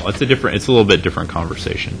as well. It's a little bit different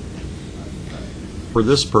conversation. For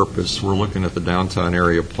this purpose, we're looking at the downtown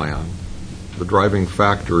area plan. The driving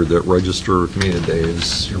factor that registered with me today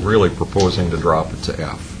is you're really proposing to drop it to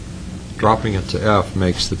F. Dropping it to F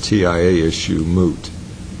makes the TIA issue moot.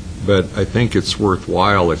 But I think it's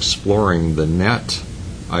worthwhile exploring the net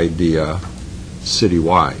idea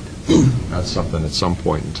citywide. That's something at some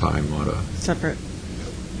point in time ought to... Separate.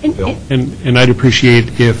 Bill? And I'd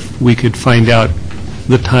appreciate if we could find out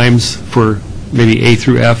the times for maybe A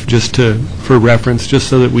through F, for reference, just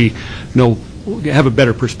so that we know, have a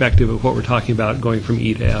better perspective of what we're talking about going from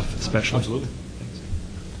E to F, especially. Absolutely.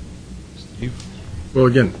 Well,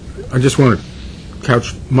 again, I just want to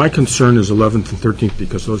couch, my concern is 11th and 13th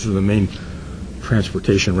because those are the main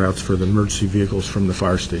transportation routes for the emergency vehicles from the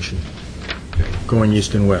fire station going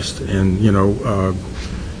east and west. And,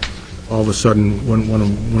 all of a sudden,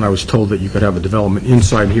 when I was told that you could have a development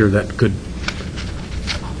inside here that could,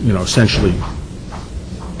 essentially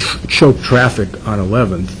choke traffic on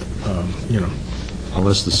 11th,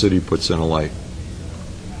 Unless the city puts in a light.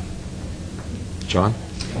 John?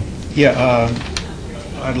 Yeah,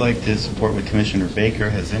 I'd like to support what Commissioner Baker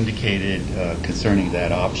has indicated concerning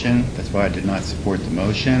that option. That's why I did not support the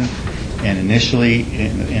motion. And initially,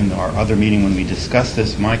 in our other meeting when we discussed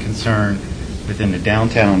this, my concern within the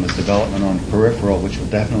downtown was development on the peripheral, which will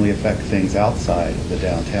definitely affect things outside of the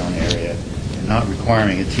downtown area. And not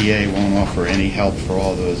requiring a TA won't offer any help for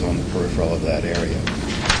all those on the peripheral of that area.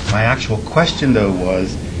 My actual question, though,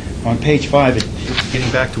 was on page 5, it's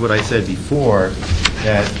getting back to what I said before,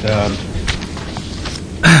 that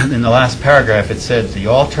in the last paragraph it said the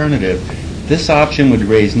alternative, this option would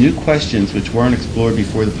raise new questions which weren't explored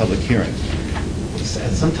before the public hearing.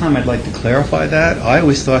 At some time I'd like to clarify that. I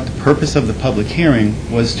always thought the purpose of the public hearing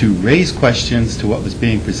was to raise questions to what was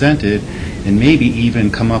being presented and maybe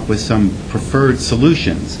even come up with some preferred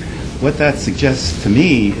solutions. What that suggests to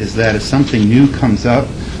me is that if something new comes up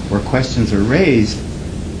or questions are raised,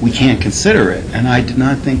 we can't consider it, and I did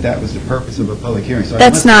not think that was the purpose of a public hearing. So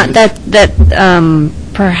That's not,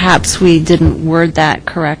 perhaps we didn't word that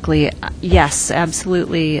correctly. Yes,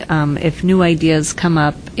 absolutely. If new ideas come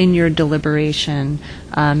up in your deliberation,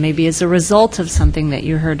 maybe as a result of something that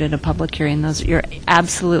you heard at a public hearing, those you're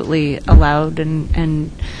absolutely allowed,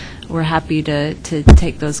 and we're happy to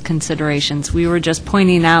take those considerations. We were just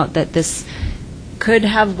pointing out that this could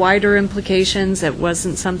have wider implications. It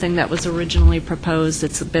wasn't something that was originally proposed.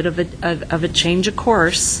 It's a bit of a change of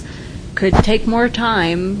course. Could take more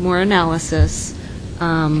time, more analysis,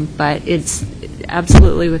 but it's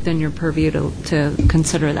absolutely within your purview to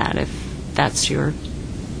consider that if that's your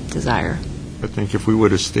desire. I think if we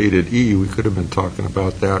would have stated E, we could have been talking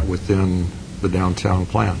about that within the downtown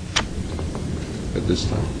plan at this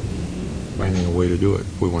time, finding a way to do it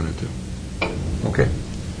if we wanted to. Okay.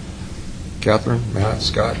 Catherine, Matt,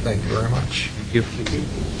 Scott, thank you very much. Thank you.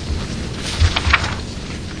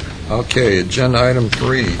 Okay, agenda item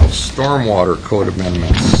 3, stormwater code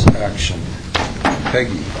amendments, action.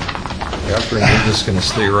 Peggy. Catherine, you're just going to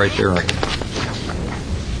stay right there.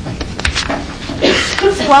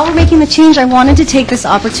 While we're making the change, I wanted to take this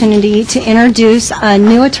opportunity to introduce a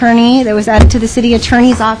new attorney that was added to the city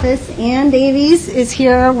attorney's office. Ann Davies is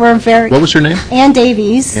here. We're very... What was her name? Ann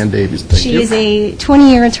Davies. Ann Davies, thank you. She is a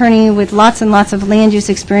 20-year attorney with lots and lots of land use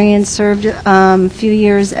experience, served a few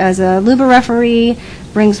years as a LUBA referee,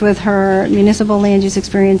 brings with her municipal land use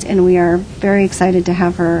experience, and we are very excited to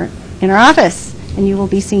have her in our office, and you will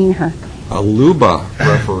be seeing her. A Luba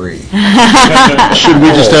referee. Should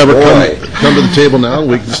we just have her come to the table now and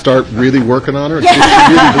we can start really working on her? Does she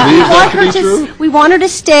really believe that to be true? We want her to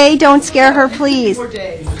stay. Don't scare her, please.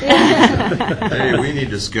 Hey, we need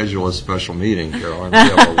to schedule a special meeting, Carolyn. We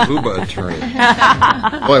have a Luba attorney.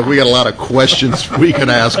 Boy, we got a lot of questions we can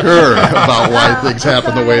ask her about why things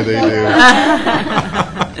happen the way they do.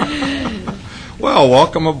 Well,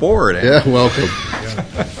 welcome aboard. Yeah, welcome.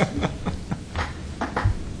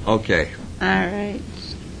 Okay. All right.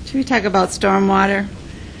 Should we talk about stormwater?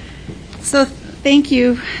 So thank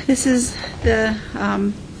you. This is the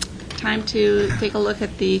time to take a look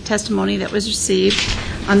at the testimony that was received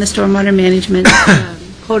on the stormwater management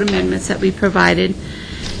code amendments that we provided.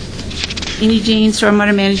 In Eugene,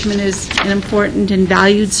 stormwater management is an important and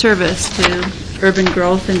valued service to urban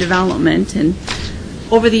growth and development. And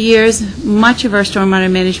over the years, much of our stormwater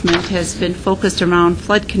management has been focused around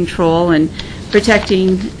flood control and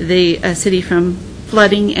protecting the city from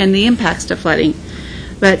flooding and the impacts to flooding.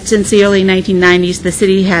 But since the early 1990s, the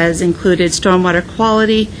city has included stormwater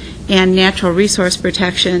quality and natural resource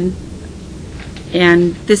protection,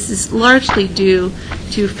 and this is largely due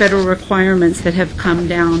to federal requirements that have come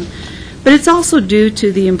down. But it's also due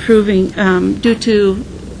to the improving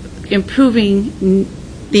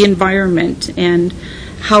the environment and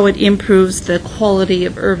how it improves the quality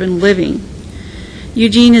of urban living.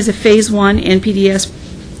 Eugene is a Phase 1 NPDES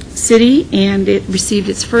city, and it received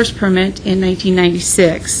its first permit in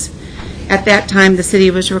 1996. At that time, the city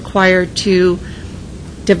was required to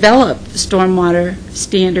develop stormwater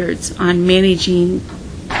standards on managing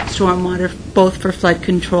stormwater, both for flood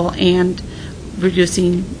control and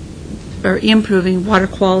reducing or improving water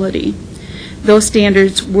quality. Those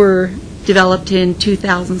standards were developed in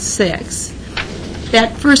 2006.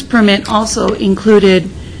 That first permit also included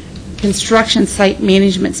construction site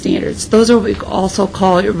management standards. Those are what we also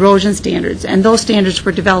call erosion standards, and those standards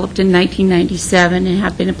were developed in 1997 and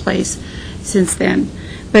have been in place since then.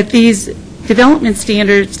 But these development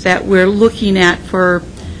standards that we're looking at for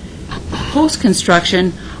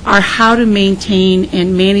post-construction are how to maintain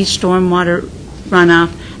and manage stormwater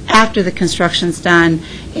runoff after the construction's done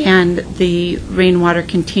and the rainwater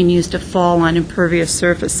continues to fall on impervious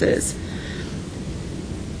surfaces.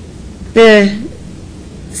 The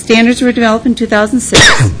standards were developed in 2006.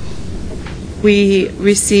 We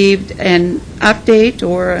received an update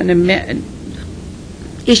or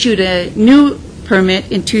issued a new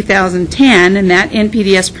permit in 2010, and that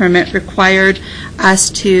NPDES permit required us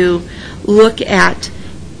to look at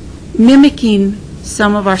mimicking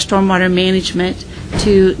some of our stormwater management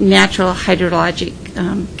to natural hydrologic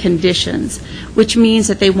conditions, which means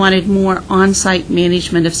that they wanted more on-site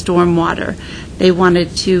management of stormwater. They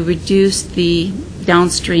wanted to reduce the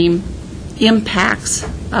downstream impacts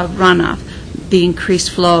of runoff, the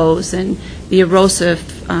increased flows and the erosive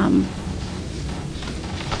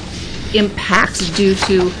impacts due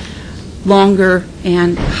to longer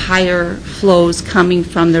and higher flows coming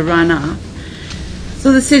from the runoff.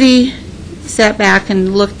 So the city sat back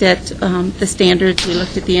and looked at the standards. We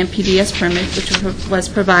looked at the NPDES permit, which was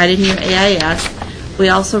provided in your AIS. We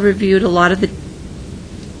also reviewed a lot of the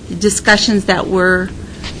discussions that were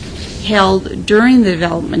held during the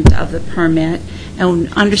development of the permit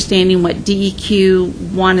and understanding what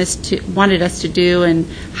DEQ wanted us to do and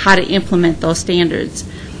how to implement those standards.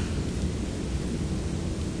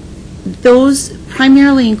 Those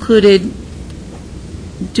primarily included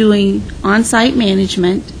doing on-site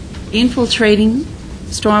management, infiltrating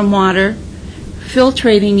stormwater,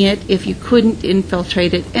 filtrating it if you couldn't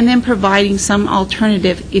infiltrate it, and then providing some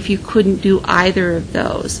alternative if you couldn't do either of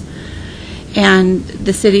those. And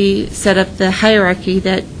the city set up the hierarchy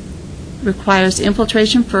that requires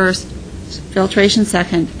infiltration first, filtration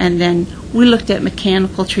second, and then we looked at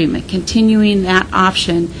mechanical treatment, continuing that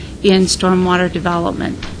option in stormwater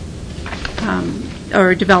development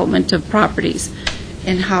or development of properties,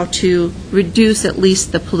 and how to reduce at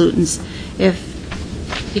least the pollutants.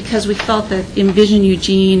 Because we felt that Envision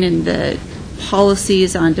Eugene and the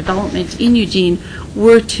policies on development in Eugene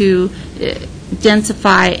were to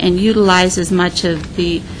densify and utilize as much of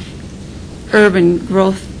the urban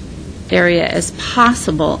growth area as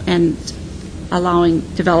possible and allowing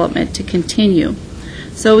development to continue.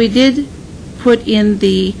 So we did put in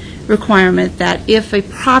the requirement that if a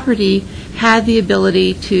property had the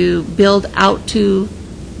ability to build out to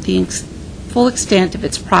the full extent of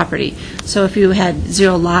its property, so if you had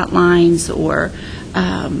zero lot lines or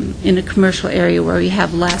in a commercial area where you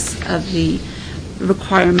have less of the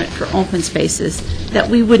requirement for open spaces, that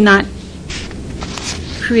we would not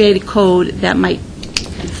create a code that might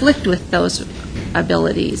conflict with those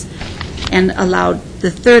abilities, and allowed the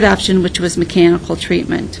third option, which was mechanical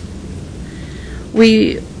treatment.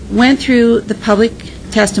 We went through the public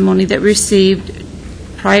testimony that we received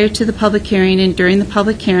prior to the public hearing and during the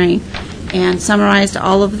public hearing, and summarized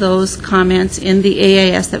all of those comments in the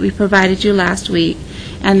AIS that we provided you last week,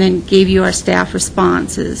 and then gave you our staff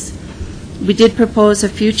responses. We did propose a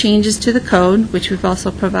few changes to the code, which we've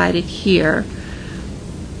also provided here.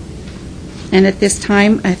 And at this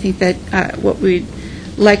time, I think that what we'd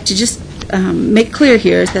like to just make clear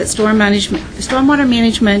here is that stormwater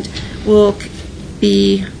management will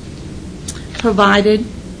be provided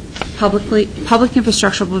publicly, public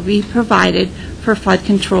infrastructure will be provided for flood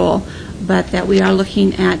control, but that we are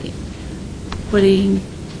looking at putting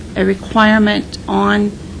a requirement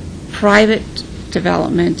on private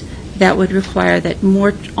development that would require that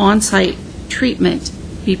more on-site treatment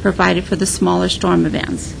be provided for the smaller storm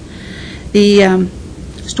events. The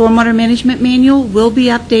Stormwater Management Manual will be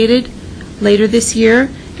updated later this year.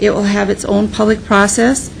 It will have its own public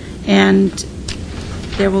process, and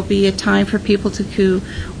there will be a time for people to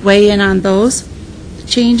weigh in on those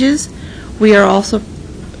changes. We are also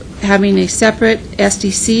having a separate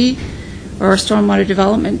SDC, or Stormwater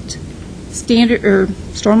Development Standard, or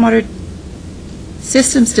Stormwater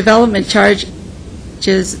Systems Development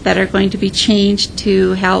charges that are going to be changed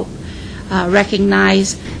to help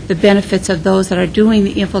recognize the benefits of those that are doing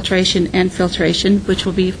the infiltration and filtration, which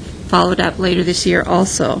will be followed up later this year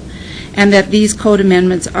also. And that these code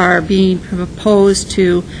amendments are being proposed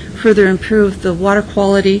to further improve the water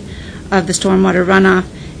quality of the stormwater runoff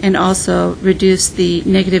and also reduce the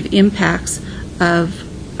negative impacts of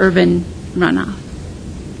urban runoff.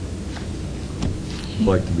 I'd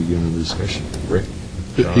like to begin the discussion. Rick?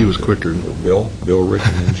 He was quicker. Bill, Rick,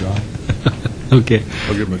 and then John. Okay.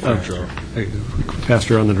 I'll give him a quick draw.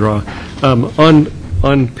 Faster on the draw.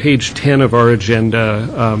 On page 10 of our agenda,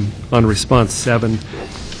 on response 7,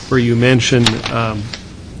 where you mention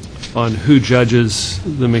on who judges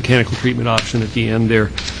the mechanical treatment option at the end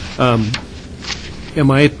there,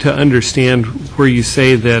 am I to understand where you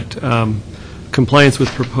say that compliance with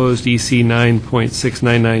proposed EC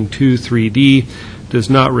 9.6992 3D does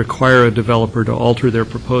not require a developer to alter their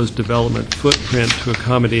proposed development footprint to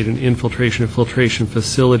accommodate an infiltration and filtration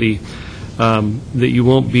facility, that you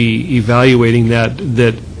won't be evaluating that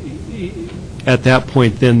at that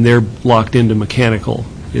point, then they're locked into mechanical.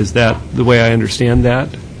 Is that the way I understand that?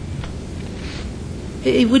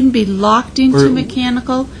 It wouldn't be locked into Or-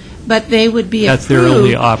 mechanical, but they would be That's their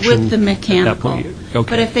only approved option with the at that mechanical. point. Okay.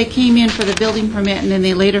 But if they came in for the building permit and then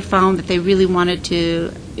they later found that they really wanted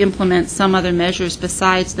to implement some other measures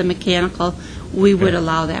besides the mechanical, we would Okay.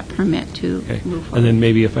 allow that permit to Okay. move And forward. then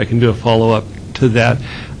maybe if I can do a follow-up to that,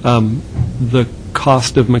 the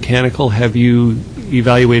cost of mechanical, have you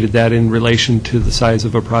evaluated that in relation to the size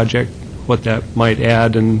of a project, what that might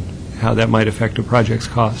add and how that might affect a project's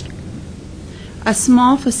cost? A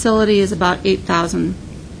small facility is about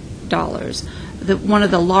 $8,000. One of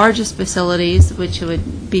the largest facilities, which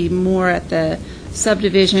would be more at the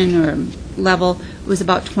subdivision or level, was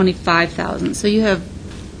about $25,000. So you have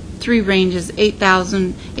three ranges,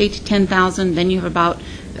 8,000, 8 to 10,000, then you have about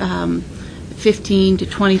 15 to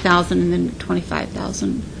 20,000, and then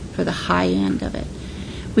 25,000 for the high end of it.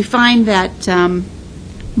 We find that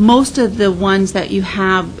most of the ones that you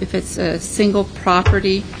have, if it's a single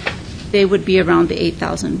property, they would be around the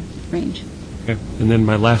 8,000 range. Okay. And then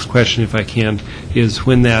my last question, if I can, is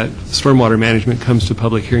when that stormwater management comes to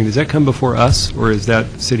public hearing, does that come before us, or is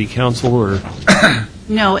that city council, or?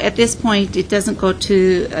 No, at this point, it doesn't go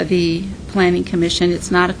to the planning commission.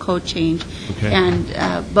 It's not a code change. Okay. And,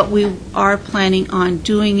 but we are planning on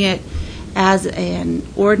doing it as an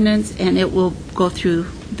ordinance, and it will go through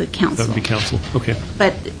the council. That would be council, okay.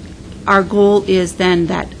 But our goal is then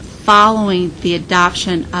that following the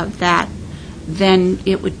adoption of that, then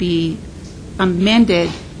it would be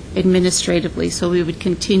amended administratively, so we would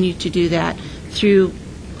continue to do that through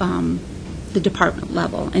the department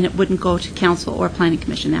level, and it wouldn't go to council or planning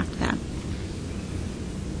commission after that.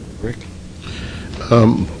 Rick?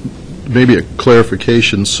 Maybe a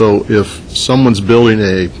clarification, so if someone's building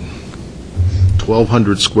a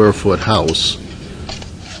 1,200 square foot house,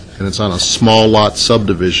 and it's on a small lot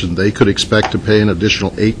subdivision, they could expect to pay an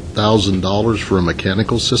additional $8,000 for a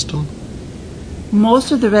mechanical system?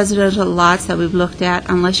 Most of the residential lots that we've looked at,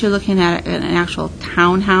 unless you're looking at an actual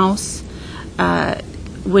townhouse,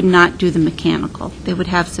 would not do the mechanical. They would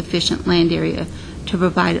have sufficient land area to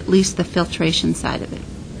provide at least the filtration side of it.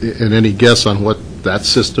 And any guess on what that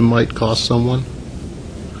system might cost someone?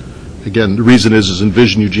 Again, the reason is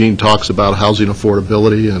Envision Eugene talks about housing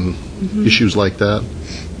affordability and issues like that.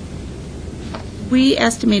 We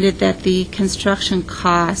estimated that the construction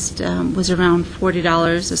cost was around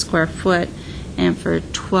 $40 a square foot, and for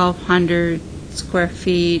 1,200 square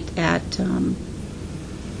feet at,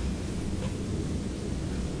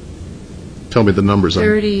 Tell me the numbers.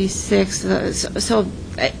 36, so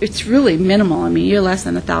it's really minimal. I mean, you're less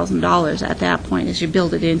than $1,000 at that point as you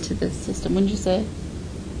build it into the system, wouldn't you say?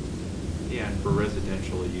 Yeah, and for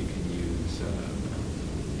residential, you can use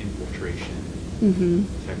infiltration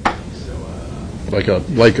techniques, so Like a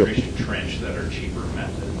infiltration trench that are cheaper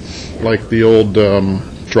methods. like the old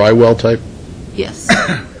dry well type. Yes,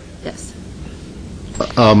 yes.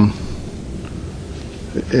 And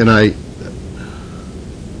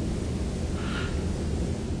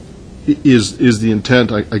is the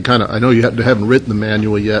intent, I know you haven't written the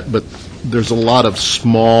manual yet, but there's a lot of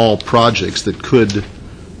small projects that could,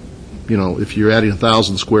 if you're adding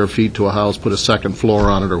 1,000 square feet to a house, put a second floor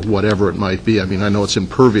on it or whatever it might be. I mean, I know it's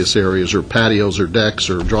impervious areas or patios or decks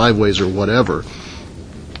or driveways or whatever.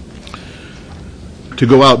 To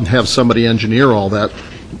go out and have somebody engineer all that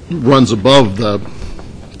runs above the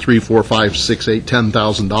 $3,000, $4,000, $5,000, $6,000, $8,000,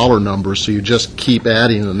 $10,000 number, so you just keep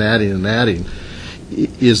adding and adding and adding.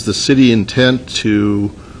 Is the city intent to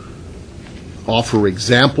offer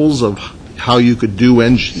examples of how you could do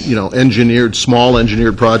small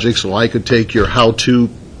engineered projects, so I could take your how-to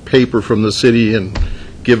paper from the city and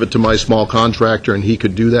give it to my small contractor and he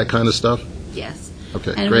could do that kind of stuff? Yes.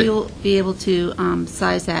 Okay, And great. we will be able to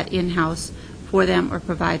size that in-house for them or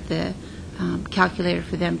provide the calculator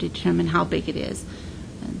for them to determine how big it is.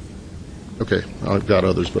 Okay, I've got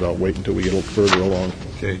others, but I'll wait until we get a little further along.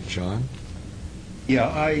 Okay, John? Yeah,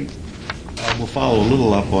 I will follow a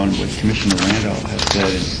little up on what Commissioner Randall has said.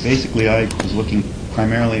 And basically, I was looking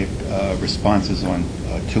primarily at responses on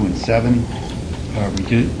 2 and 7,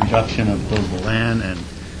 reduction of buildable land, and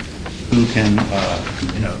who can,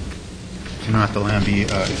 cannot the land be,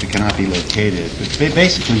 if it cannot be located. But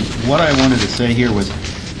basically, what I wanted to say here was,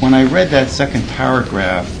 when I read that second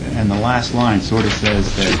paragraph, and the last line sort of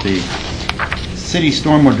says that the city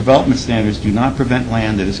stormwater development standards do not prevent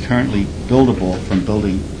land that is currently buildable from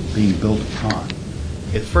being built upon.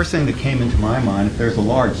 The first thing that came into my mind, if there's a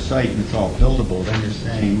large site and it's all buildable, then you're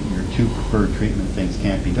saying your 2 preferred treatment things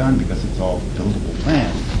can't be done because it's all buildable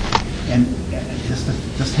land. And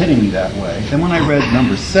just hitting me that way. Then when I read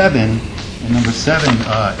number 7, And number 7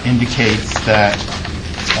 indicates that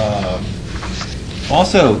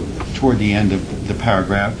also toward the end of the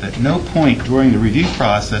paragraph, at no point during the review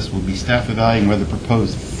process will be staff evaluating whether the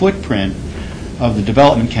proposed footprint of the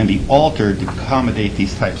development can be altered to accommodate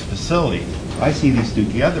these types of facilities. I see these two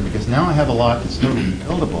together because now I have a lot that's totally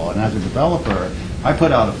buildable, and as a developer, I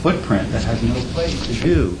put out a footprint that has no place to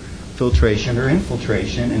do filtration or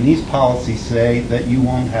infiltration, and these policies say that you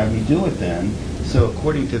won't have me do it then. So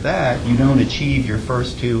according to that, you don't achieve your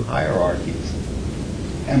first two hierarchies.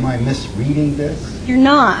 Am I misreading this? You're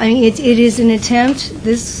not. I mean, it is an attempt,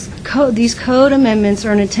 these code amendments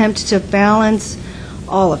are an attempt to balance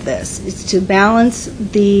all of this. It's to balance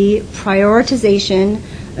the prioritization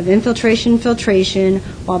of infiltration, filtration,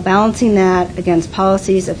 while balancing that against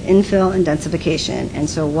policies of infill and densification. And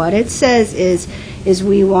so what it says is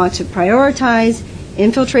we want to prioritize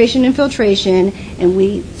infiltration and filtration,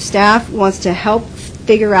 and staff wants to help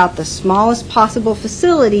figure out the smallest possible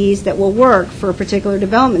facilities that will work for a particular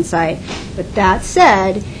development site. But that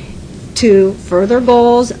said, to further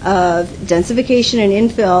goals of densification and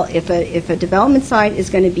infill, if a development site is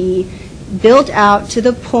going to be built out to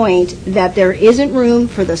the point that there isn't room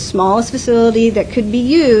for the smallest facility that could be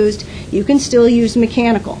used, you can still use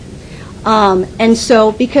mechanical. And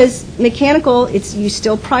so, because mechanical, you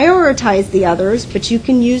still prioritize the others, but you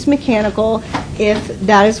can use mechanical if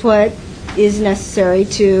that is what is necessary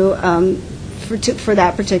for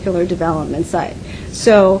that particular development site.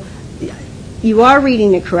 So you are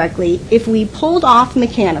reading it correctly. If we pulled off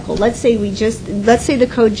mechanical, let's say the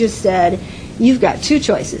code just said you've got two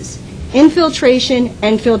choices: infiltration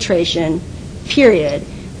and filtration, period.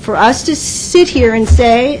 For us to sit here and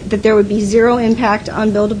say that there would be zero impact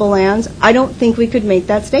on buildable lands, I don't think we could make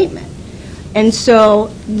that statement. And so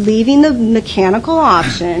leaving the mechanical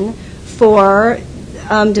option for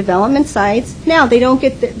development sites, now they're not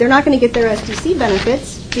going to get their SDC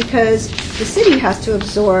benefits because the city has to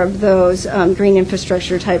absorb those green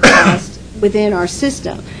infrastructure type costs within our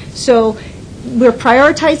system. So we're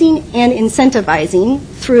prioritizing and incentivizing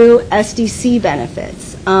through SDC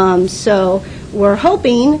benefits. So we're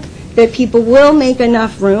hoping that people will make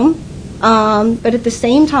enough room, but at the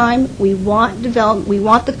same time, we want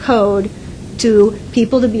the code to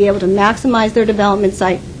people to be able to maximize their development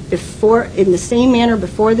site in the same manner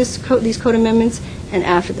before these code amendments and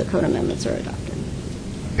after the code amendments are adopted.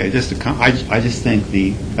 Okay, I just think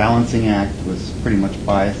the balancing act was pretty much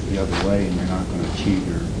biased the other way, and you're not going to achieve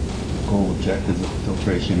your goal objectives of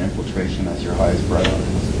filtration and infiltration as your highest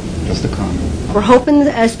priorities. Just a comment. We're hoping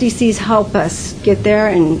the SDCs help us get there,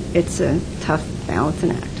 and it's a tough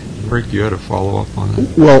balancing act. Rick, you had a follow-up on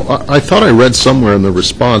that? Well, I thought I read somewhere in the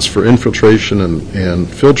response for infiltration and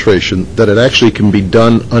filtration that it actually can be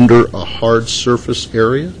done under a hard surface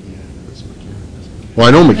area? Well,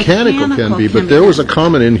 I know mechanical can be, but there was a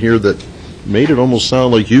comment in here that made it almost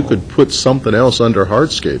sound like you could put something else under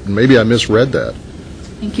hardscape, and maybe I misread that.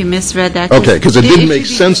 I think you misread that. Okay, because it didn't make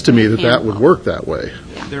sense to me that would work that way.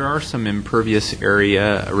 There are some impervious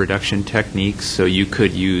area reduction techniques, so you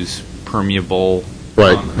could use permeable.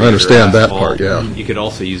 Right, I understand that part, yeah. You could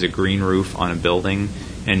also use a green roof on a building,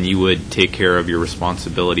 and you would take care of your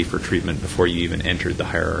responsibility for treatment before you even entered the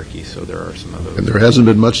hierarchy, so there are some of those. And there hasn't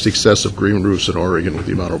been much success of green roofs in Oregon with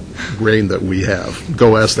the amount of rain that we have.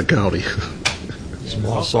 Go ask the county. It's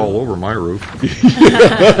moss all over my roof.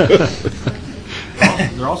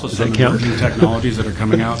 There are also some emerging technologies that are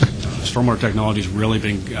coming out. Stormwater technology is really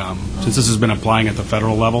being, since this has been applying at the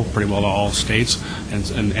federal level pretty well to all states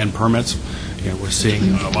and permits, we're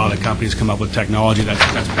seeing a lot of companies come up with technology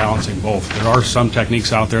that's balancing both. There are some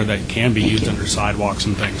techniques out there that can be used under sidewalks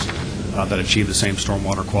and things that achieve the same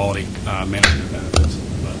stormwater quality management benefits,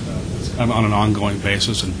 but it's on an ongoing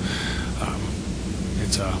basis, and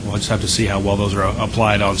we'll just have to see how well those are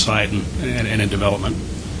applied on site and in development.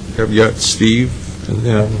 Have you got Steve? And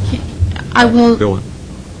then I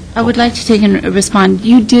would like to take and respond.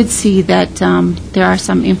 You did see that there are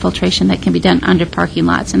some infiltration that can be done under parking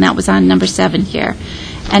lots, and that was on number 7 here.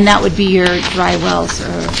 And that would be your dry wells,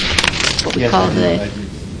 or what we call the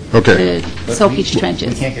soakage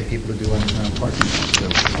trenches. We can't get people to do underground parking.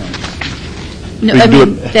 No, I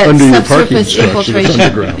mean, that under your parking subsurface structure, it's infiltration.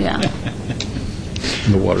 underground. Yeah.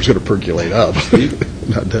 And the water's going to percolate up,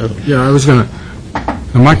 not down. Yeah, I was going to,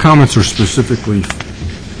 my comments are specifically,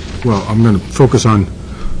 well, I'm going to focus on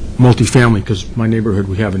multifamily, because my neighborhood,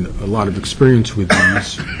 we have a lot of experience with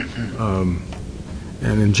these.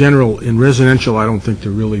 And in general, in residential, I don't think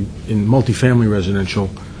they're really, in multifamily residential,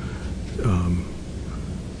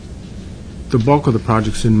 the bulk of the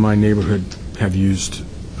projects in my neighborhood have used...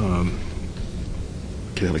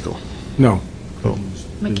 Mechanical. No.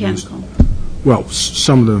 Mechanical. well,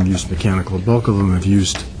 some of them have used mechanical. The bulk of them have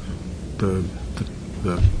used the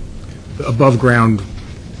above-ground,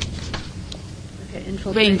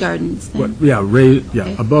 Rain gardens, then.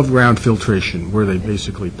 above-ground filtration, where they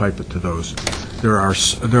basically pipe it to those. There are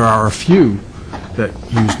a few that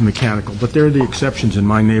use mechanical, but they're the exceptions in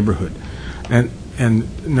my neighborhood. And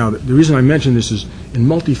now, the reason I mention this is, in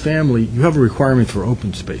multifamily, you have a requirement for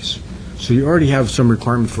open space. So you already have some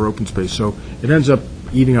requirement for open space, so it ends up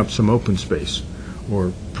eating up some open space,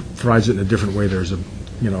 or provides it in a different way. There's a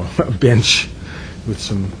bench with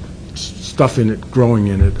some stuff in it, growing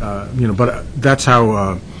in it, but that's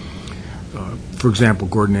how, for example,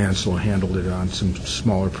 Gordon Ansel handled it on some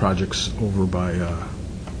smaller projects over by,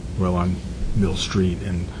 on Mill Street,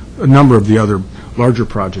 and a number of the other larger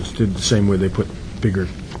projects did the same way. They put bigger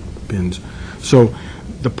bins. So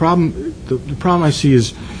the problem I see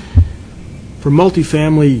is, for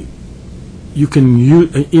multifamily, you can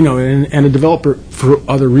use, and a developer, for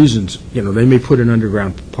other reasons, they may put in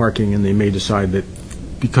underground parking, and they may decide that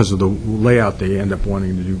because of the layout, they end up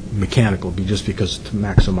wanting to do mechanical, just because to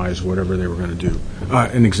maximize whatever they were going to do.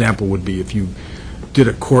 An example would be if you did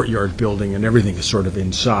a courtyard building and everything is sort of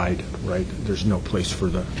inside, right? There's no place for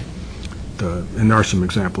and there are some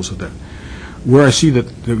examples of that. Where I see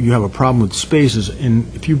that you have a problem with space is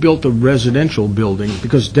if you built a residential building,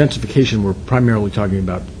 because densification we're primarily talking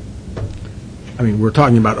about, we're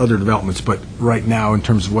talking about other developments, but right now, in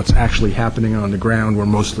terms of what's actually happening on the ground, we're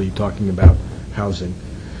mostly talking about housing.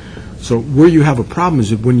 So where you have a problem is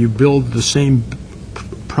that when you build the same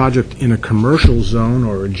project in a commercial zone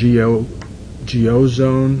or a GO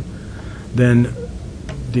zone, then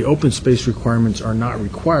the open space requirements are not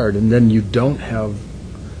required, and then you don't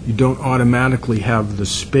automatically have the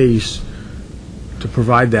space to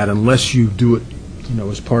provide that unless you do it,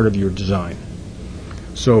 as part of your design.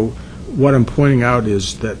 So what I'm pointing out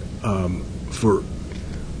is that for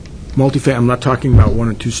multifamily, I'm not talking about one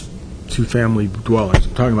and two family dwellings.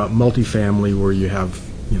 I'm talking about multifamily where you have,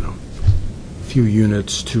 a few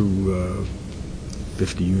units to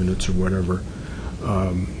 50 units or whatever.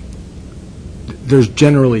 There's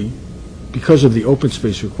generally, because of the open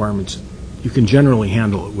space requirements, you can generally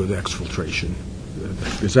handle it with exfiltration.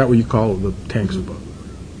 Is that what you call the tanks above?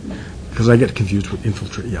 Because I get confused with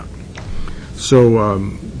infiltrate, yeah. So,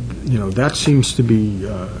 that seems to be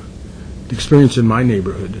the experience in my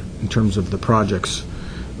neighborhood in terms of the projects.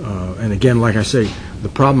 And again, like I say, the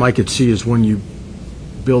problem I could see is when you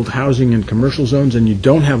build housing in commercial zones and you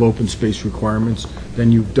don't have open space requirements,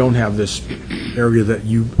 then you don't have this area that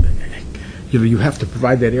you have to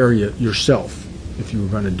provide that area yourself if you were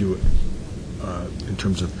going to do it. In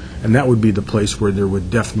terms of, and that would be the place where there would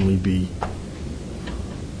definitely be,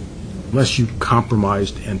 unless you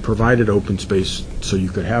compromised and provided open space so you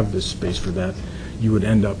could have this space for that, you would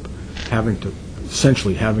end up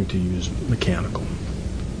essentially having to use mechanical.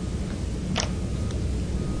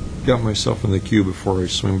 Got myself in the queue before I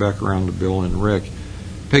swing back around to Bill and Rick.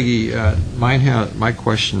 Peggy, my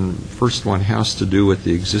question, first one, has to do with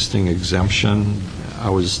the existing exemption. I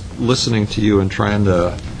was listening to you and trying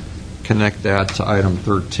to connect that to item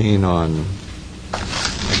 13 on,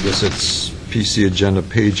 I guess it's PC agenda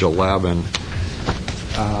page 11.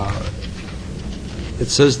 It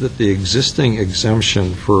says that the existing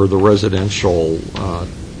exemption for the residential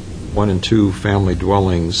 1 and 2 family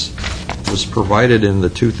dwellings was provided in the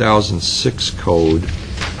 2006 code.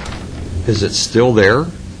 Is it still there,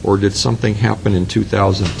 or did something happen in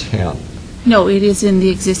 2010? No, it is in the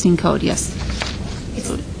existing code, yes.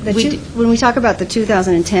 When we talk about the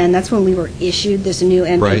 2010, that's when we were issued this new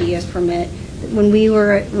NPDES permit. When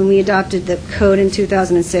we adopted the code in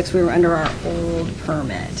 2006, we were under our old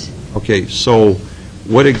permit. Okay, so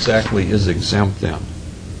what exactly is exempt then?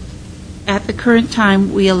 At the current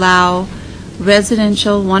time, we allow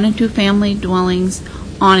residential 1 and 2 family dwellings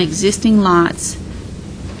on existing lots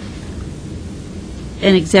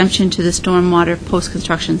an exemption to the stormwater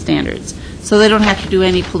post-construction standards. So they don't have to do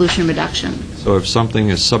any pollution reduction. So if something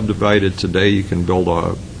is subdivided today, you can build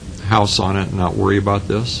a house on it and not worry about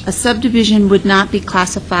this? A subdivision would not be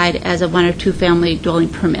classified as a 1 or 2 family dwelling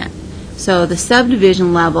permit. So the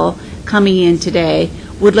subdivision level coming in today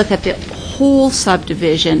would look at the whole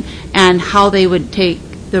subdivision and how they would take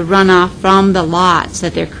the runoff from the lots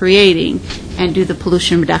that they're creating and do the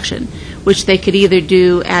pollution reduction, which they could either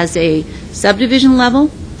do as a subdivision level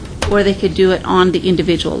or they could do it on the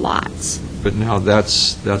individual lots. But now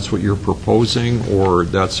that's what you're proposing, or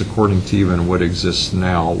that's according to even what exists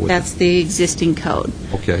now? That's the existing code.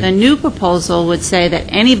 Okay. The new proposal would say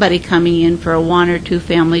that anybody coming in for a 1 or 2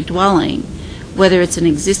 family dwelling, whether it's an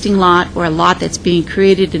existing lot or a lot that's being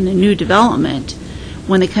created in a new development,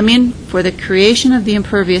 when they come in for the creation of the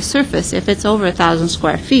impervious surface, if it's over 1,000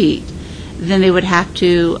 square feet, then they would have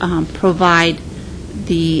to provide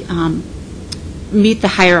the, meet the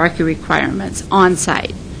hierarchy requirements on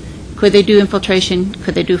site. Could they do infiltration?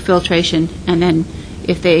 Could they do filtration? And then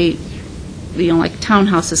if they, like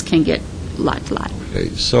townhouses can get lot to lot. Okay,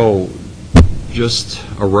 so just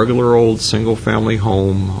a regular old single-family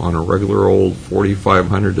home on a regular old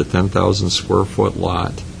 4,500 to 10,000 square foot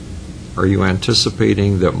lot, are you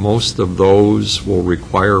anticipating that most of those will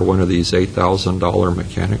require one of these $8,000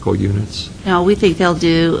 mechanical units? No, we think they'll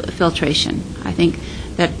do filtration. I think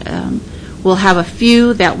that we'll have a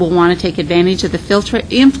few that will want to take advantage of the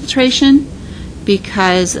infiltration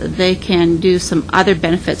because they can do some other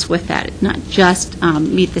benefits with that, not just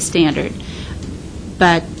meet the standard.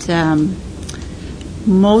 But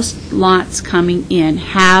most lots coming in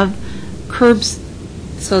have curbs,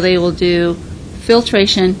 so they will do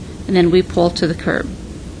filtration and then we pull to the curb.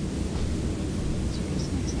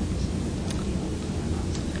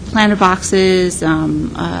 Planter boxes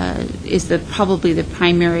is probably the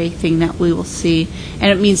primary thing that we will see,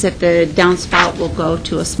 and it means that the downspout will go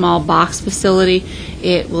to a small box facility.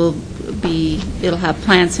 It'll have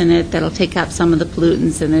plants in it that'll take up some of the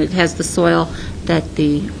pollutants, and it has the soil that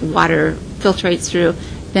the water filtrates through.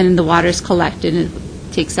 Then the water is collected and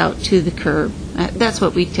it takes out to the curb. That's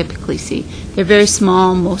what we typically see. They're very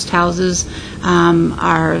small. Most houses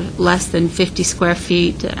are less than 50 square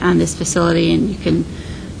feet on this facility, and you can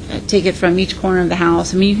take it from each corner of the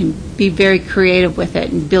house. I mean, you can be very creative with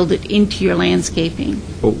it and build it into your landscaping.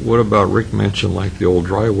 But what about, Rick mentioned, like the old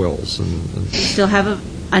dry wells? We still have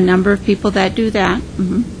a number of people that do that.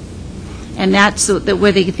 And that's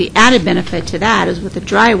where they get the added benefit to that is with the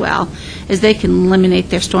dry well, is they can eliminate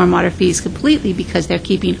their stormwater fees completely because they're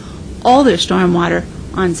keeping all their stormwater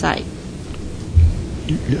on site.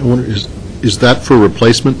 I wonder, is that for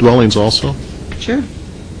replacement dwellings also? Sure.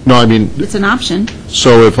 No, I mean, It's an option.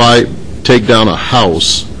 so if I take down a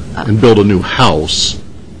house and build a new house,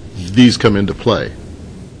 these come into play?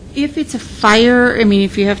 If it's a fire, I mean,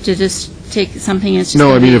 if you have to just take something that's just No,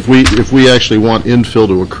 I gonna mean, be- if we actually want infill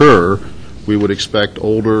to occur, we would expect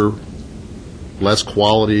older, less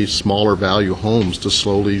quality, smaller value homes to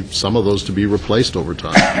slowly, some of those to be replaced over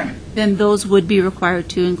time. then those would be required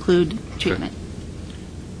to include treatment.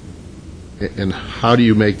 And how do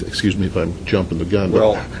you make, excuse me if I'm jumping the gun, but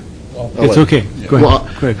Well, It's okay. Go Well,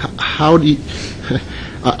 ahead. Go ahead. how do you,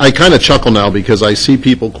 I kind of chuckle now because I see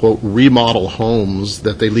people, quote, remodel homes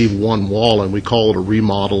that they leave one wall and we call it a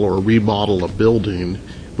remodel or remodel a building.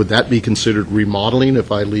 Would that be considered remodeling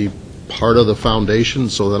if I leave part of the foundation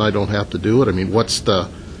so then I don't have to do it? I mean, what's the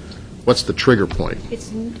trigger point?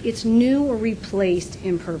 It's new or replaced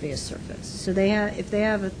impervious surface. So if they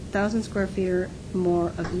have 1,000 square feet or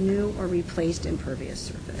more of new or replaced impervious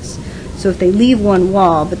surface. So if they leave one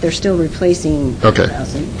wall, but they're still replacing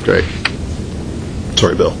 1,000. Okay, great.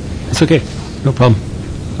 Sorry, Bill. It's okay, no problem.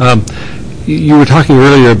 You were talking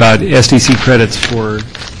earlier about SDC credits for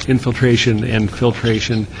infiltration and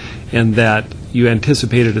filtration, and that you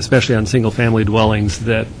anticipated, especially on single-family dwellings,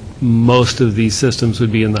 that most of these systems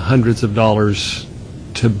would be in the hundreds of dollars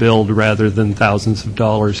to build rather than thousands of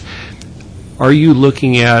dollars. Are you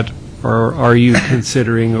looking at, or are you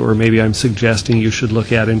considering, or maybe I'm suggesting you should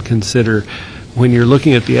look at and consider, when you're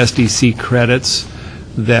looking at the SDC credits,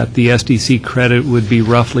 that the SDC credit would be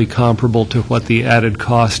roughly comparable to what the added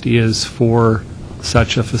cost is for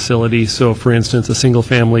such a facility? So, for instance, a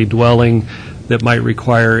single-family dwelling that might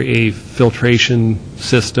require a filtration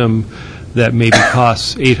system that maybe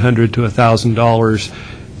costs $800 to $1,000,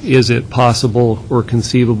 is it possible or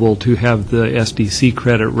conceivable to have the SDC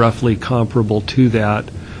credit roughly comparable to that,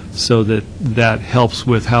 so that that helps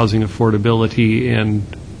with housing affordability and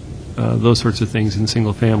those sorts of things in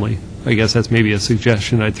single family? I guess that's maybe a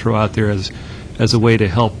suggestion I'd throw out there as a way to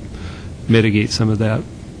help mitigate some of that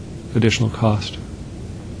additional cost.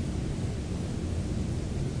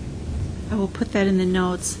 I will put that in the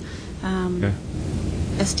notes. Okay.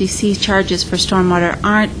 SDC charges for stormwater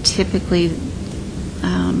aren't typically,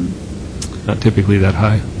 Not typically that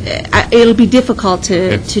high. it'll be difficult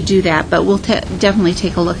to Okay. do that, but we'll definitely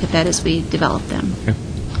take a look at that as we develop them.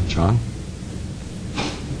 John?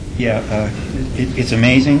 Yeah, it's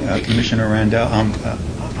amazing, Commissioner Randall.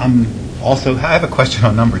 I'm also, I have a question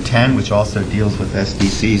on number 10, which also deals with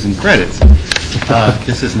SDCs and credits.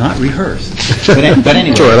 This is not rehearsed. But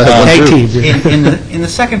anyway, Sure, I have one too. in the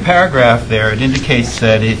second paragraph there, it indicates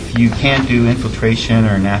that if you can't do infiltration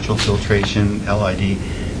or natural filtration, LID,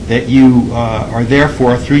 that you are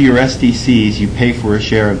therefore, through your SDCs, you pay for a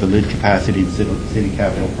share of the lid capacity of city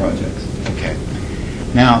capital projects. Okay.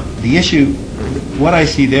 Now, the issue, what I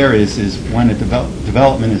see there is when a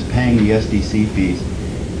development is paying the SDC fees,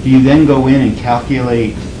 do you then go in and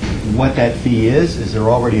calculate what that fee is? Is there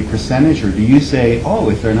already a percentage, or do you say, oh,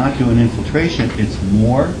 if they're not doing infiltration, it's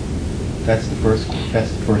more? That's the first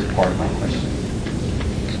part of my question.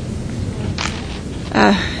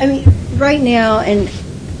 I mean, right now, and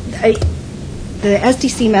the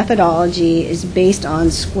SDC methodology is based on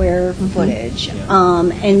square footage.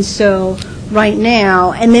 And so right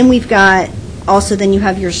now, and then we've got, also then you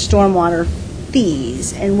have your stormwater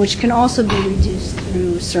fees, and which can also be reduced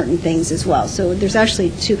through certain things as well. So there's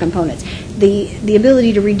actually two components. The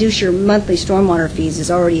ability to reduce your monthly stormwater fees is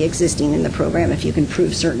already existing in the program if you can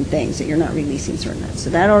prove certain things, that you're not releasing certain nets. So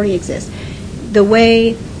that already exists. The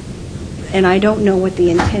way, and I don't know what the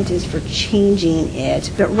intent is for changing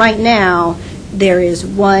it, but right now, there is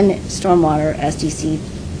one stormwater SDC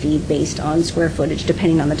fee based on square footage,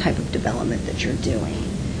 depending on the type of development that you're doing.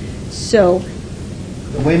 So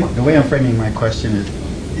the way I'm framing my question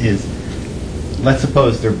is let's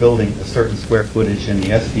suppose they're building a certain square footage and the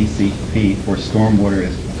SDC fee for stormwater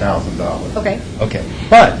is $1,000. Okay. Okay.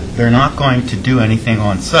 But they're not going to do anything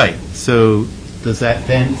on site. So does that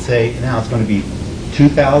then say now it's going to be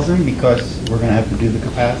 $2,000 because we're going to have to do the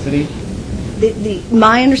capacity?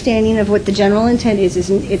 My understanding of what the general intent is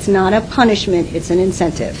it's not a punishment, it's an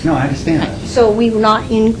incentive. No, I understand that. So we would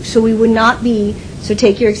not be, so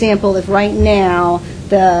take your example, if right now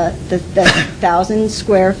the 1,000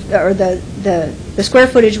 square, or the square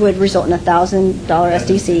footage would result in $1,000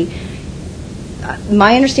 SDC.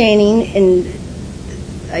 My understanding,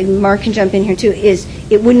 and Mark can jump in here too, is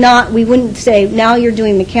it would not, we wouldn't say now you're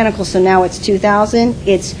doing mechanical, so now it's 2,000.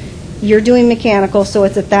 It's you're doing mechanical, so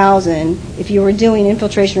it's 1,000. If you were doing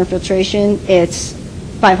infiltration or filtration, it's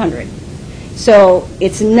 500. So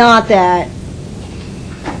it's not that,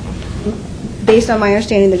 based on my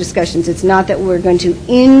understanding of the discussions, it's not that we're going to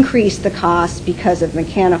increase the cost because of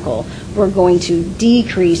mechanical. We're going to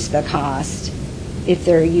decrease the cost if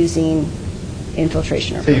they're using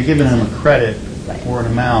infiltration or So you're giving them a credit Right. for an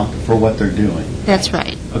amount for what they're doing. That's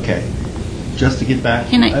right. Okay. Just to get back,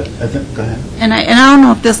 Can I- go ahead. And I don't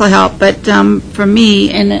know if this will help, but for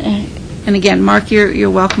me, and again, Mark, you're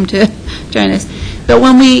welcome to join us. But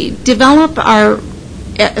when we develop our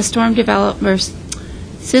storm developers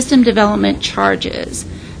system development charges,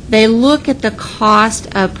 they look at the cost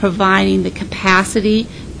of providing the capacity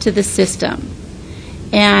to the system,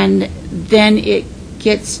 and then it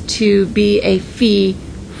gets to be a fee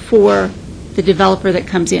for the developer that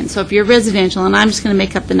comes in. So if you're residential, and I'm just going to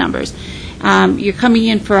make up the numbers, you're coming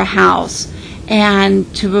in for a house,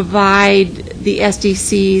 and to provide the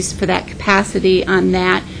SDCs for that capacity on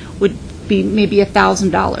that would be maybe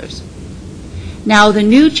 $1,000. Now, the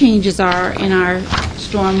new changes are in our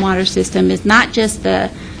stormwater system is not just the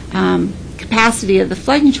capacity of the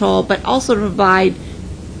flood control, but also to provide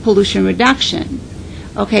pollution reduction.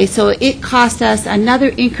 Okay, so it costs us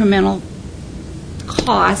another incremental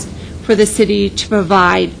cost for the city to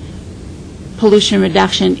provide pollution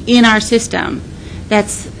reduction in our system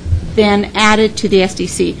that's then added to the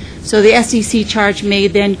SDC. So the SDC charge may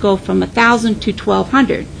then go from 1,000 to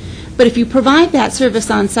 1,200. But if you provide that service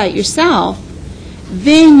on site yourself,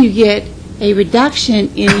 then you get a reduction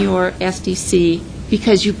in your SDC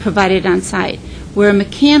because you provide it on site, where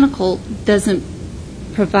mechanical doesn't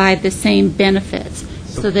provide the same benefits.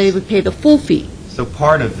 So they would pay the full fee. So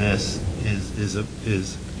part of this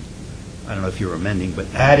is I don't know if you're amending, but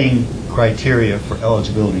adding criteria for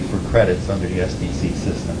eligibility for credits under the SDC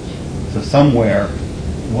system. So somewhere,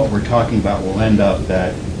 what we're talking about will end up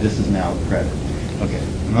that this is now a credit. Okay.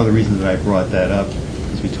 Another reason that I brought that up,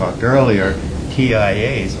 as we talked earlier,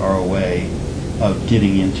 TIAs are a way of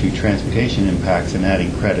getting into transportation impacts and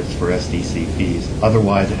adding credits for SDC fees.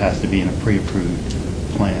 Otherwise, it has to be in a pre-approved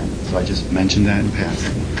plan. So I just mentioned that in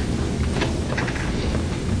passing.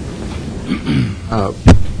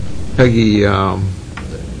 Peggy,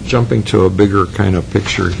 jumping to a bigger kind of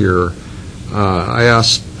picture here, I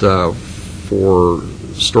asked for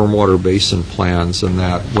stormwater basin plans, and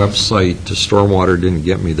that website to stormwater didn't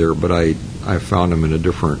get me there, but I found them in a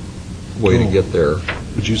different way to get there.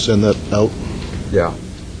 Would you send that out? Yeah.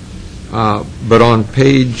 But on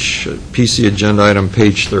PC agenda item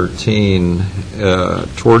page 13,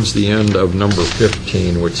 towards the end of number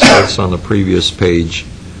 15, which starts on the previous page,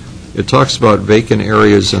 it talks about vacant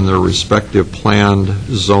areas and their respective planned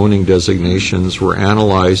zoning designations were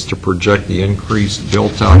analyzed to project the increased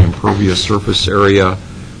built-out impervious surface area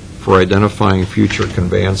for identifying future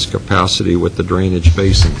conveyance capacity with the drainage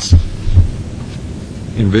basins.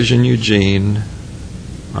 Envision Eugene,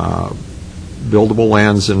 buildable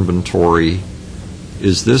lands inventory,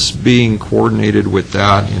 is this being coordinated with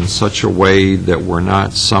that in such a way that we're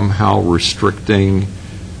not somehow restricting,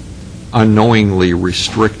 unknowingly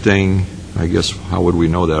restricting, I guess, how would we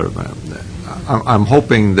know that? I'm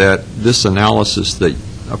hoping that this analysis that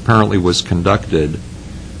apparently was conducted,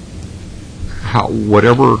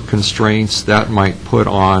 whatever constraints that might put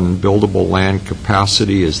on buildable land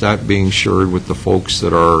capacity, is that being shared with the folks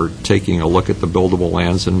that are taking a look at the buildable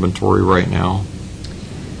lands inventory right now?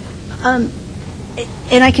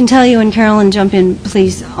 And I can tell you, and Carolyn, jump in,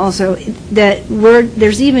 please, also, that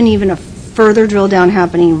there's even a further drill down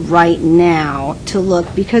happening right now to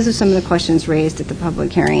look, because of some of the questions raised at the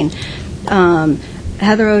public hearing.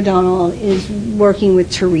 Heather O'Donnell is working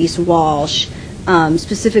with Therese Walsh,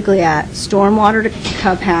 specifically at stormwater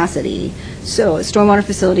capacity, so stormwater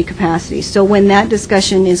facility capacity. So when that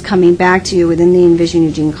discussion is coming back to you within the Envision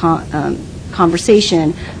Eugene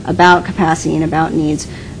conversation about capacity and about needs,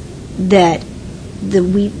 that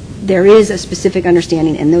there is a specific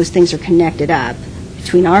understanding, and those things are connected up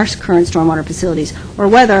between our current stormwater facilities, or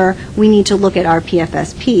whether we need to look at our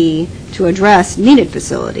PFSP to address needed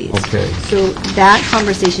facilities. Okay. So that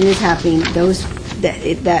conversation is happening.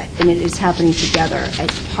 And it is happening together as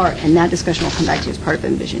part, and that discussion will come back to you as part of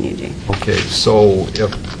Envision Eugene. Okay, so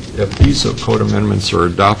if these code amendments are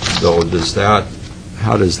adopted, though,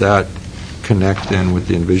 how does that connect in with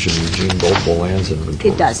the Envision Eugene buildable lands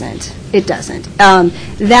inventory? It doesn't. It doesn't.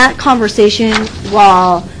 That conversation,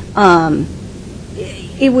 while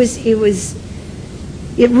it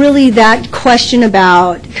really, that question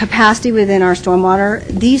about capacity within our stormwater,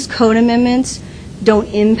 these code amendments don't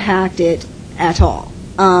impact it at all.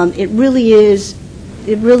 It really is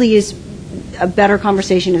a better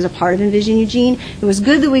conversation as a part of Envision Eugene. It was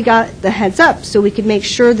good that we got the heads up so we could make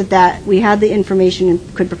sure that we had the information and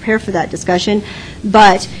could prepare for that discussion.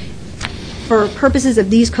 But for purposes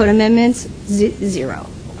of these code amendments, zero.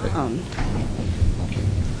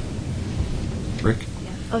 Rick?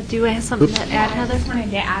 Oh, do I have something to add, Heather? I just wanted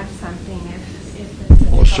to add something.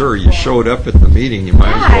 If Well, sure, you showed up at the meeting, you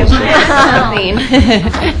might as well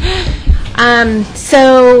say.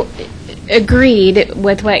 So, agreed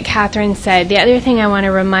with what Catherine said. The other thing I want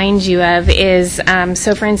to remind you of is,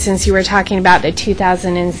 so for instance, you were talking about the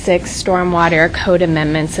 2006 Stormwater Code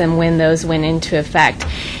Amendments and when those went into effect.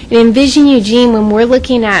 In Envision Eugene, when we're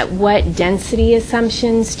looking at what density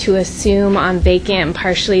assumptions to assume on vacant and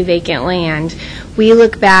partially vacant land, we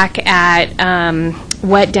look back at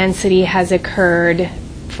what density has occurred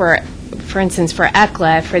for instance, for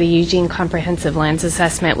ECLA, for the Eugene Comprehensive Lands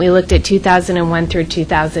Assessment, we looked at 2001 through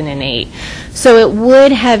 2008. So it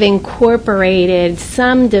would have incorporated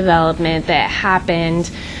some development that happened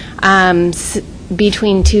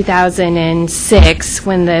between 2006,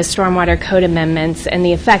 when the Stormwater Code Amendments, and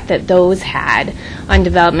the effect that those had on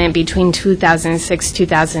development between 2006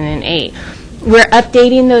 2008. We're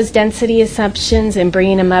updating those density assumptions and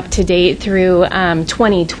bringing them up to date through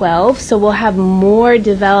 2012, so we'll have more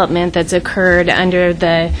development that's occurred under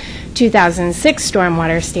the 2006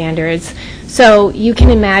 stormwater standards. So you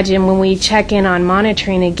can imagine when we check in on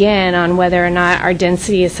monitoring again on whether or not our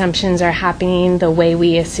density assumptions are happening the way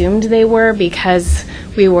we assumed they were, because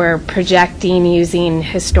we were projecting using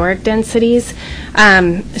historic densities.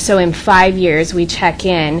 So in 5 years we check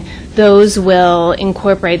in, those will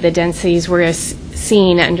incorporate the densities we're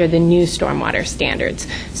seeing under the new stormwater standards.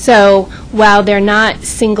 So while they're not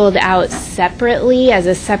singled out separately as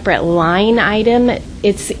a separate line item,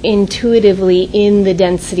 it's intuitively in the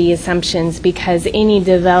density assumptions, because any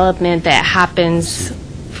development that happens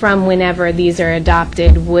from whenever these are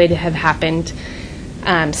adopted would have happened.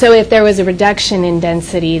 So if there was a reduction in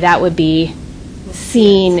density, that would be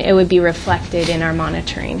seen, it would be reflected in our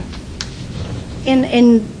monitoring.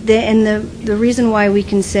 And the reason why we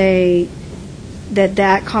can say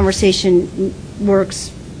that conversation works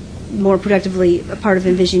more productively a part of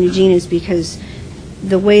Envision Eugene is because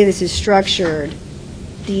the way this is structured,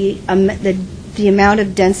 the amount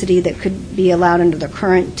of density that could be allowed under the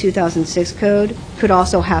current 2006 code could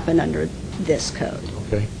also happen under this code.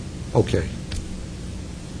 Okay. Okay.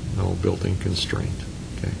 No building constraint.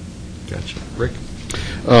 Okay. Gotcha. Rick?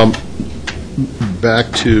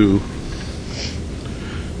 Back to,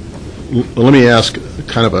 let me ask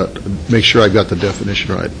kind of make sure I've got the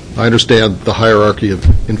definition right. I understand the hierarchy of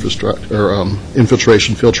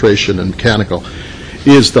infiltration, filtration, and mechanical.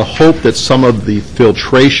 Is the hope that some of the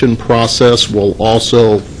filtration process will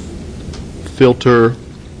also filter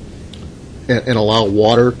and allow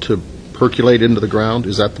water to percolate into the ground?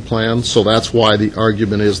 Is that the plan? So that's why the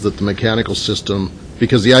argument is that the mechanical system,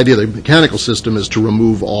 because the idea of the mechanical system is to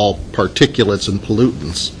remove all particulates and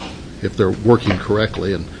pollutants if they're working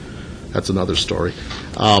correctly. And that's another story.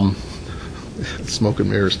 Smoke and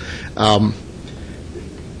mirrors.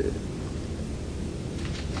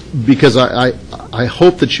 Because I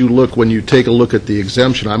hope that you look, when you take a look at the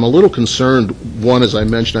exemption, I'm a little concerned, one, as I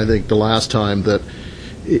mentioned, I think, the last time, that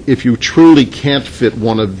if you truly can't fit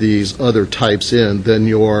one of these other types in, then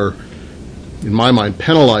you're, in my mind,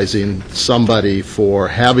 penalizing somebody for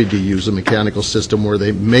having to use a mechanical system where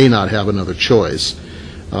they may not have another choice.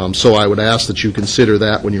 So I would ask that you consider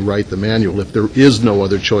that when you write the manual. If there is no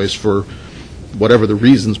other choice, for whatever the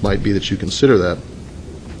reasons might be, that you consider that.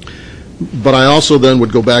 But I also then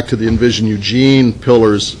would go back to the Envision Eugene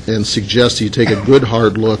pillars and suggest you take a good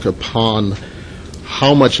hard look upon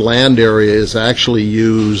how much land area is actually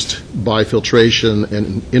used by filtration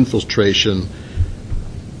and infiltration,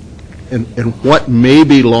 and what may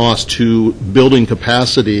be lost to building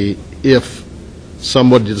capacity if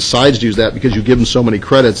somebody decides to use that, because you give them so many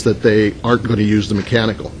credits that they aren't going to use the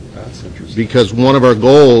mechanical. That's interesting. Because one of our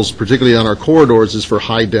goals, particularly on our corridors, is for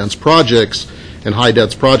high-dense projects, and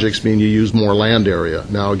high-dense projects mean you use more land area.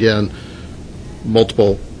 Now, again,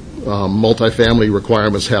 multiple multifamily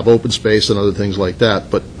requirements have open space and other things like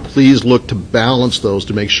that, but please look to balance those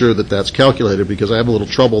to make sure that that's calculated, because I have a little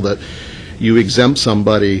trouble that you exempt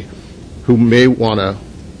somebody who may want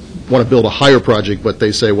to build a higher project, but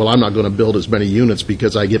they say, well, I'm not going to build as many units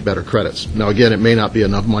because I get better credits. Now, again, it may not be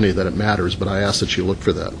enough money that it matters, but I ask that you look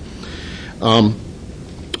for that.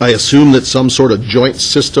 I assume that some sort of joint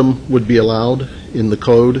system would be allowed in the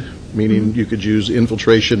code, meaning you could use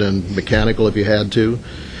infiltration and mechanical if you had to.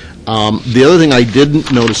 The other thing I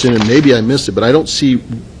didn't notice in, and maybe I missed it, but I don't see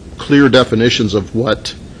clear definitions of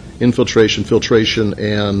what infiltration, filtration,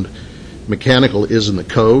 and mechanical is in the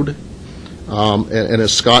code. And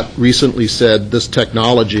as Scott recently said, this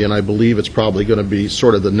technology, and I believe it's probably going to be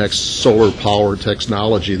sort of the next solar power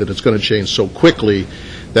technology, that it's going to change so quickly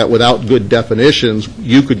that without good definitions,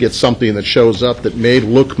 you could get something that shows up that may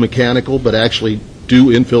look mechanical but actually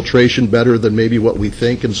do infiltration better than maybe what we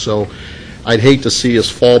think. And so I'd hate to see us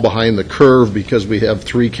fall behind the curve because we have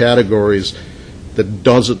three categories that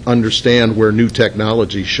doesn't understand where new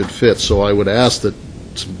technology should fit. So I would ask that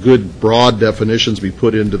some good broad definitions be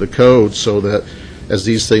put into the code so that as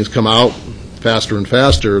these things come out faster and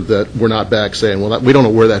faster, that we're not back saying, well, we don't know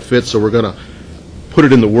where that fits, so we're going to put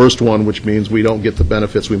it in the worst one, which means we don't get the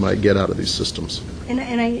benefits we might get out of these systems.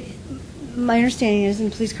 My understanding is, and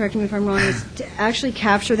please correct me if I'm wrong, is to actually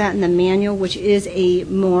capture that in the manual, which is a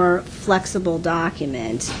more flexible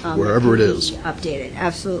document. Wherever it is. Updated,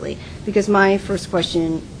 absolutely. Because my first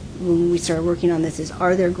question when we started working on this is,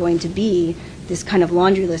 are there going to be this kind of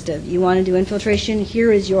laundry list of, you want to do infiltration,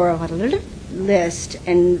 here is your list,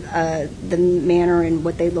 and the manner and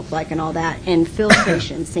what they look like and all that, and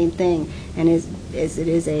filtration, same thing. And as it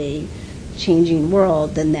is a changing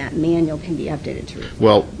world, then that manual can be updated to reflect.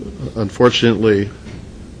 Well, unfortunately,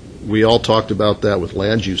 we all talked about that with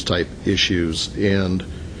land use type issues, and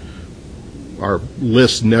our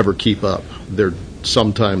lists never keep up. They're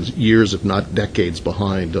sometimes years, if not decades,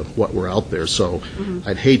 behind what we're out there. So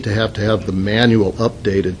I'd hate to have the manual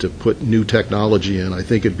updated to put new technology in. I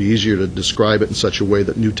think it'd be easier to describe it in such a way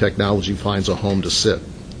that new technology finds a home to sit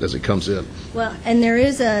as it comes in. Well, and there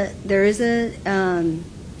is an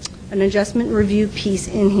adjustment review piece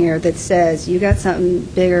in here that says you got something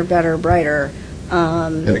bigger, better, brighter.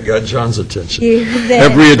 And it got John's attention.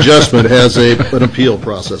 Every adjustment has an appeal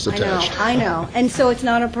process attached. I know. And so it's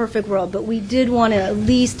not a perfect world, but we did want to at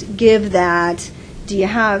least give that, do you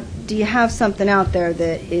have something out there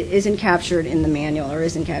that isn't captured in the manual or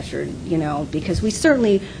isn't captured, because we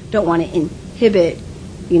certainly don't want to inhibit,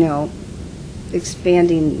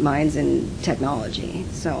 expanding minds and technology.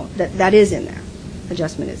 So that is in there.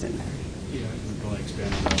 Adjustment is in there. Yeah, I can probably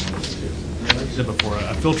expand on that too. Like I said before,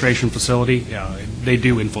 a filtration facility, they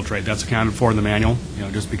do infiltrate. That's accounted for in the manual.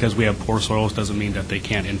 Just because we have poor soils doesn't mean that they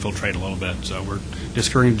can't infiltrate a little bit. So we're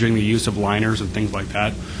discouraging the use of liners and things like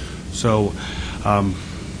that. So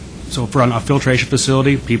for a filtration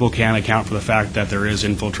facility, people can account for the fact that there is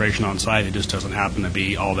infiltration on site. It just doesn't happen to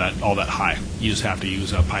be all that high. You just have to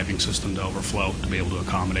use a piping system to overflow to be able to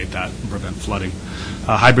accommodate that and prevent flooding.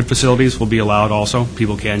 Hybrid facilities will be allowed also.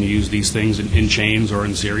 People can use these things in chains or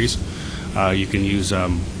in series. You can use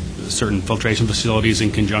certain filtration facilities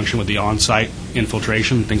in conjunction with the on-site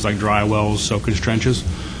infiltration, things like dry wells, soakage trenches.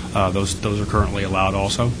 Those are currently allowed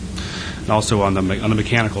also. And also on the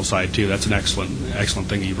mechanical side too, that's an excellent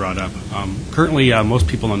thing you brought up. Currently, most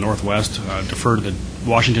people in the Northwest defer to the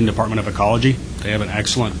Washington Department of Ecology. They have an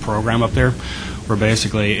excellent program up there where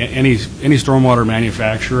basically any stormwater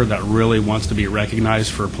manufacturer that really wants to be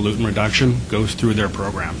recognized for pollutant reduction goes through their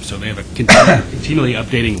program. So they have a continually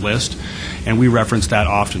updating list, and we reference that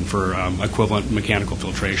often for equivalent mechanical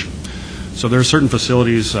filtration. So there are certain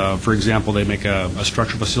facilities, for example, they make a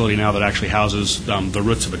structural facility now that actually houses the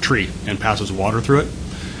roots of a tree and passes water through it.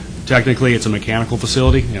 Technically, it's a mechanical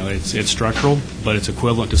facility. It's structural, but it's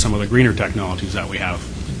equivalent to some of the greener technologies that we have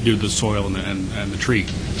due to the soil and the tree.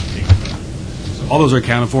 So all those are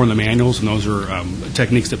accounted for in the manuals, and those are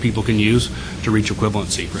techniques that people can use to reach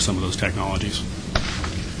equivalency for some of those technologies.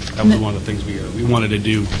 That was one of the things we wanted to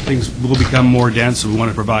do. Things will become more dense, so we want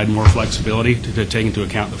to provide more flexibility to take into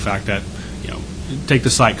account the fact that, take the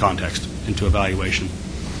site context into evaluation.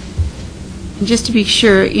 Just to be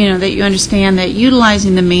sure, that you understand that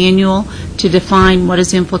utilizing the manual to define what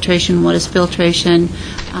is infiltration, what is filtration,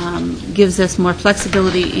 gives us more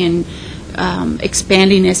flexibility in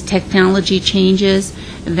expanding as technology changes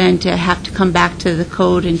than to have to come back to the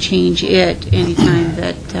code and change it anytime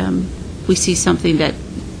that we see something that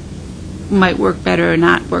might work better or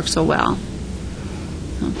not work so well.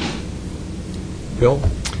 Bill?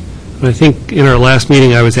 I think in our last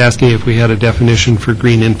meeting, I was asking if we had a definition for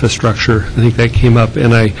green infrastructure. I think that came up,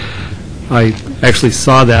 and I actually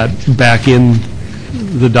saw that back in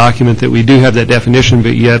the document that we do have that definition,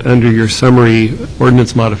 but yet under your summary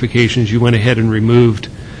ordinance modifications, you went ahead and removed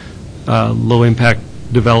low-impact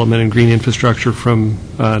development and green infrastructure from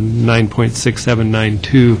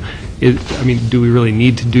 9.6792. Do we really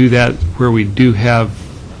need to do that where we do have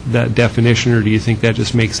that definition, or do you think that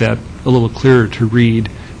just makes that a little clearer to read?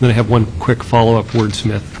 Then I have one quick follow-up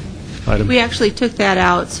wordsmith item. We actually took that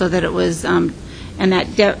out so that it was, and that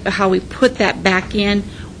how we put that back in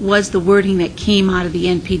was the wording that came out of the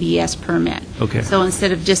NPDES permit. Okay. So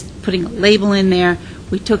instead of just putting a label in there,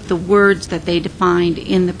 we took the words that they defined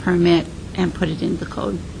in the permit and put it in the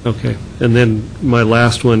code. Okay. And then my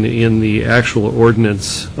last one in the actual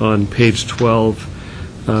ordinance on page 12,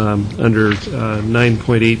 under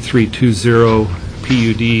 9.8320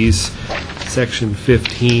 PUDs, section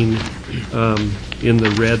 15, in the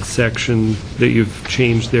red section that you've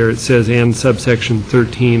changed there, it says, and subsection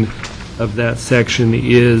 13 of that section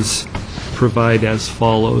is provide as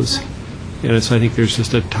follows. And so I think there's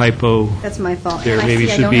just a typo. That's my fault. There And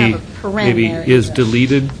maybe I should don't be, have a paren maybe there is either.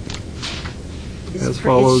 deleted as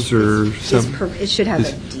follows, or some. It should have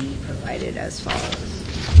a D provided as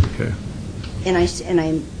follows. Okay. And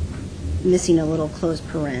I'm missing a little closed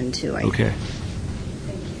paren, too. Okay.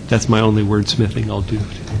 That's my only wordsmithing I'll do.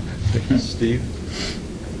 Steve?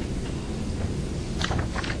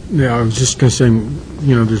 Yeah, I was just going to say,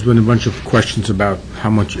 there's been a bunch of questions about how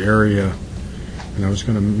much area, and I was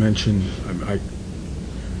going to mention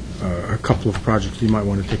a couple of projects you might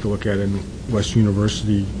want to take a look at in West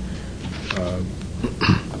University,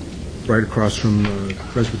 right across from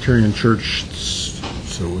Presbyterian Church,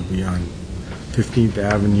 so it would be on 15th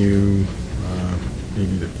Avenue,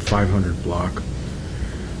 maybe the 500 block.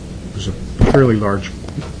 There's a fairly large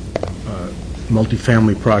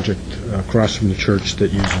multifamily project across from the church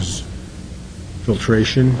that uses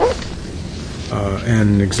filtration. And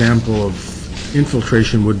an example of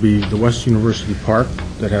infiltration would be the West University Park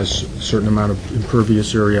that has a certain amount of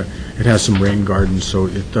impervious area. It has some rain gardens, so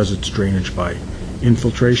it does its drainage by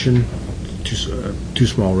infiltration, two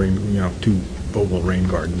small rain, two oval rain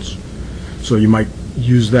gardens. So you might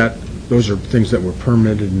use that. Those are things that were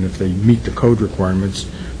permitted, and if they meet the code requirements,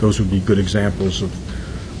 those would be good examples of,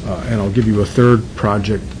 and I'll give you a third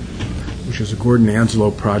project, which is a Gordon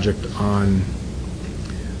Anslow project on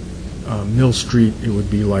Mill Street. It would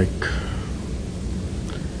be like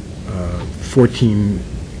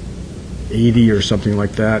 1480 or something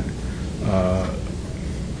like that,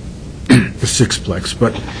 the sixplex.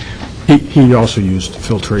 But he also used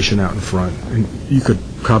filtration out in front, and you could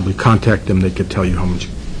probably contact them. They could tell you how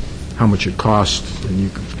much it cost, and you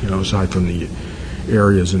could, aside from the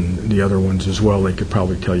areas and the other ones as well, they could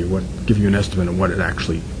probably tell you give you an estimate of what it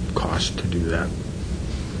actually costs to do that.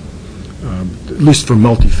 At least for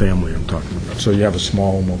multifamily, I'm talking about. So you have a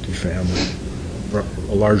small multifamily,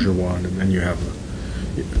 a larger one, and then you have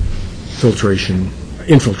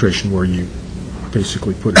infiltration where you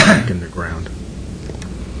basically put it back in the ground.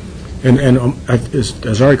 And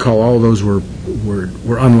as I recall, all of those were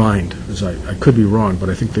unlined. I could be wrong, but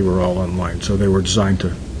I think they were all unlined. So they were designed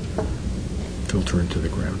to filter into the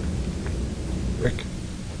ground. Rick?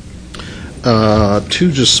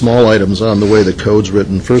 Two just small items on the way the code's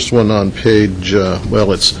written. First one on page,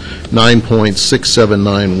 it's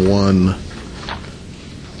 9.6791.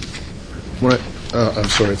 I'm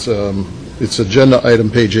sorry, it's agenda item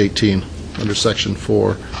page 18, under section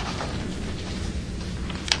 4.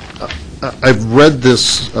 I've read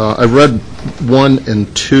this, I've read 1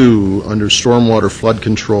 and 2 under stormwater flood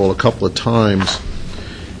control a couple of times,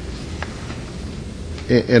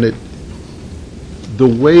 and the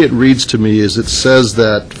way it reads to me is it says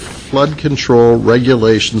that flood control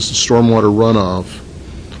regulations and stormwater runoff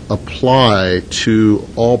apply to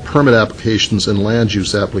all permit applications and land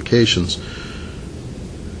use applications.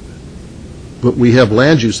 But we have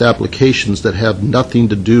land use applications that have nothing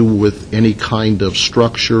to do with any kind of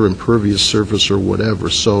structure, impervious surface, or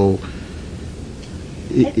whatever, so...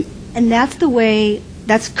 And that's the way,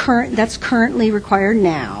 that's currently required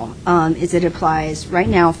now, is it applies, right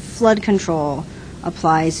now, flood control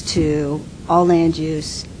applies to all land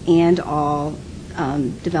use and all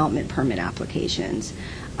development permit applications.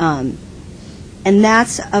 And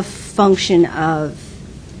that's a function of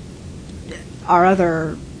our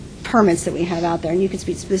other permits that we have out there, and you can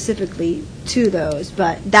speak specifically to those,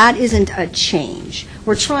 but that isn't a change.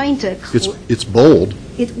 We're trying to... It's bold.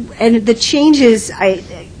 And the changes,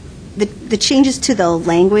 the changes to the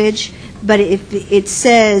language, but it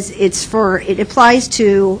says it applies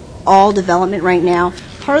to all development right now.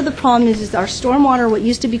 Part of the problem is our stormwater, what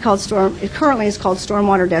used to be called it currently is called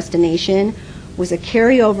stormwater destination, was a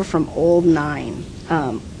carryover from old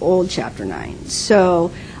Chapter 9.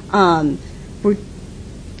 So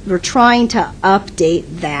we're trying to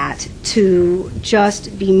update that to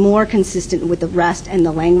just be more consistent with the rest and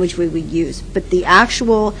the language we would use. But the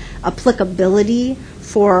actual applicability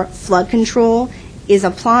for flood control is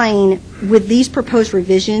applying, with these proposed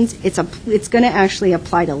revisions, it's going to actually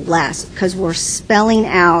apply to less, because we're spelling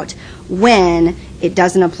out when it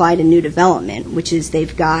doesn't apply to new development, which is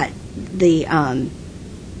they've got the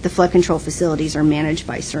flood control facilities are managed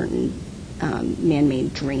by certain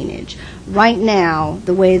man-made drainage. Right now,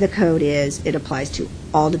 the way the code is, it applies to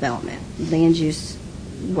all development, land use,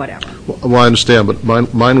 whatever. Well, I understand, but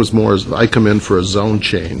mine was more as I come in for a zone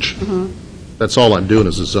change. Mm-hmm. That's all I'm doing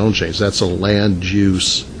is a zone change. That's a land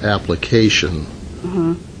use application.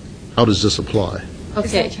 Mm-hmm. How does this apply?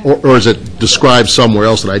 Okay. Or is it described somewhere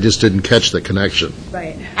else that I just didn't catch the connection?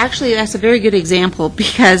 Right. Actually, that's a very good example,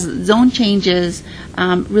 because zone changes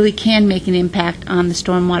really can make an impact on the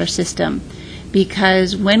stormwater system.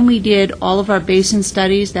 Because when we did all of our basin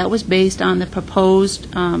studies, that was based on the proposed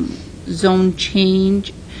zone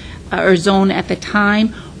change, or zone at the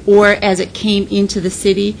time, or as it came into the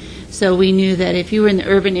city. So we knew that if you were in the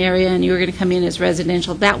urban area and you were going to come in as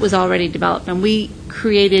residential, that was already developed. And we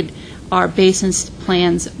created our basin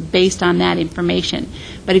plans based on that information.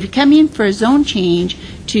 But if you come in for a zone change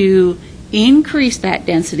to increase that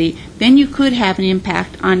density, then you could have an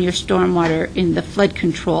impact on your stormwater in the flood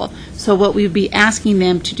control. So what we would be asking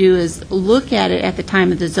them to do is look at it at the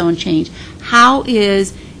time of the zone change. How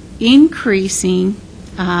is increasing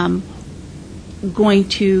going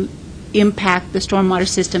to impact the stormwater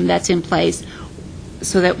system that's in place,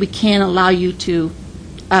 so that we can allow you to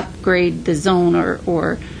upgrade the zone, or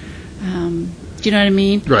do you know what I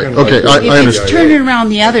mean? Right, okay, I If understand. it's turning around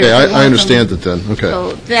the other. Okay, I understand it then, okay.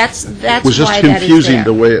 So that's why that is there. It was just confusing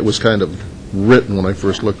the way it was kind of written when I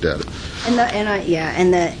first looked at it.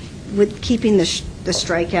 With keeping the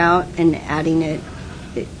strikeout and adding it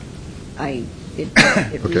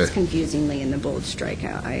reads confusingly in the bold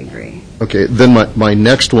strikeout. I agree. Okay, then my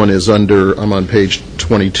next one is I'm on page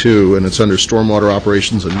 22, and it's under stormwater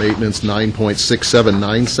operations and maintenance,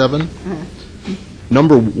 9.6797.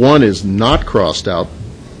 Number 1 is not crossed out,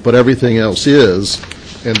 but everything else is,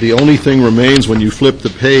 and the only thing remains when you flip the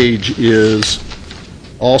page is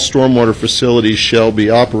all stormwater facilities shall be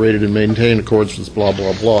operated and maintained in accordance with blah,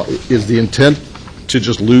 blah, blah. Is the intent to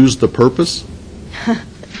just lose the purpose?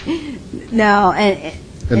 No,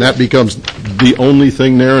 and that becomes the only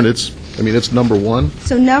thing there, and it's number 1?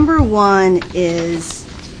 So number 1 is,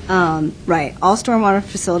 right, all stormwater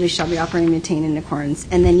facilities shall be operated and maintained in accordance,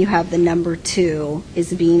 and then you have the number 2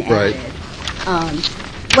 is being added. Right.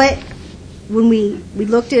 But when we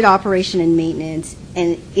looked at operation and maintenance,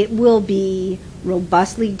 and it will be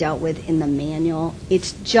robustly dealt with in the manual,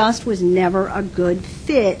 it just was never a good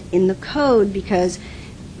fit in the code, because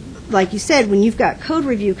like you said, when you've got code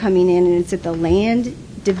review coming in and it's at the land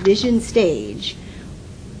division stage,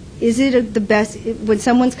 is it the best, when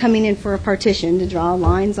someone's coming in for a partition to draw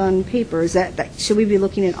lines on paper, should we be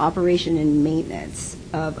looking at operation and maintenance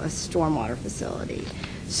of a stormwater facility?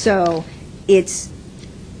 So it's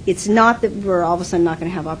not that we're all of a sudden not going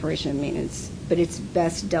to have operation and maintenance, but it's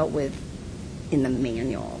best dealt with in the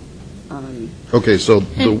manual. Okay, so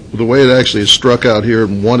the way it actually is struck out here,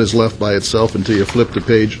 and 1 is left by itself until you flip the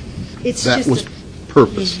page, It's that just was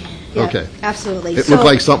purpose. Yeah, Okay. absolutely. It looked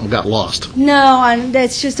like something got lost. No,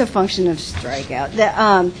 that's just a function of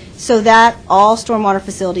strikeout. So that, all stormwater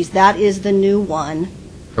facilities, that is the new one,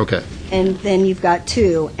 Okay, and then you've got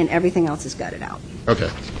 2, and everything else is gutted out. okay.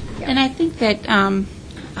 And I think that,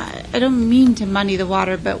 I don't mean to muddy the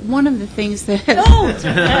water, but one of the things that has...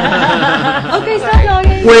 Okay, stop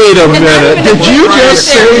talking. Wait a minute, did you just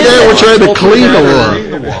say that? We're trying to clean the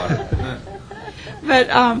water. But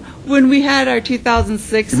when we had our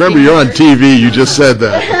 2006... Remember, you're on TV, you just said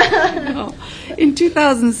that. No. In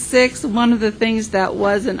 2006, one of the things that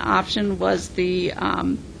was an option was the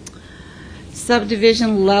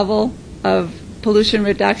subdivision level of pollution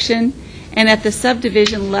reduction. And at the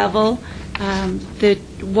subdivision level, the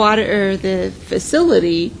water, or the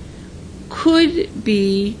facility could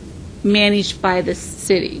be managed by the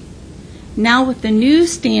city. Now, with the new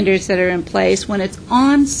standards that are in place, when it's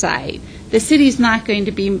on-site, the city's not going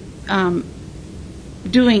to be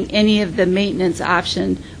doing any of the maintenance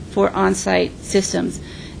option for on-site systems.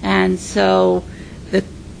 And so the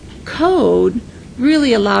code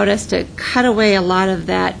really allowed us to cut away a lot of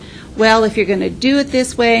that. Well, if you're going to do it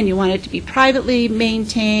this way and you want it to be privately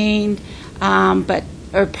maintained,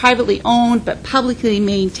 or privately owned but publicly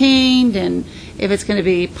maintained, and if it's going to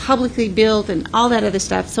be publicly built and all that other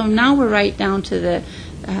stuff. So now we're right down to the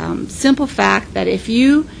simple fact that if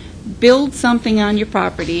you build something on your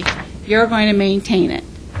property, you're going to maintain it.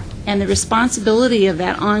 And the responsibility of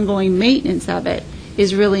that ongoing maintenance of it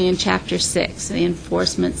is really in Chapter 6, the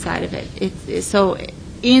enforcement side of it. So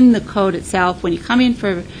in the code itself, when you come in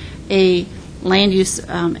for a land use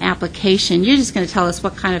application, you're just going to tell us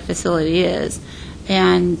what kind of facility it is.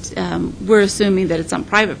 And we're assuming that it's on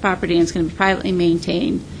private property and it's going to be privately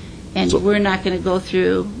maintained. And we're not going to go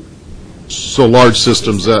through. So large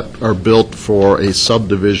systems that are built for a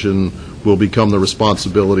subdivision will become the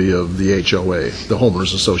responsibility of the HOA, the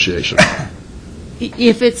homeowners association.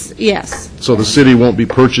 If it's, yes. So the city won't be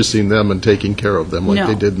purchasing them and taking care of them like No.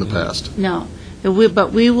 they did in the past? No.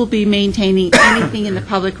 But we will be maintaining anything in the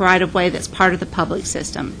public right-of-way that's part of the public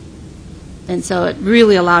system. And so it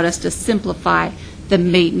really allowed us to simplify the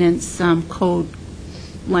maintenance code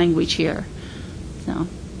language here. So.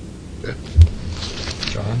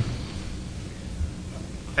 John?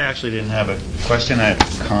 I actually didn't have a question, I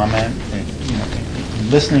have a comment.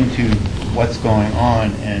 Listening to what's going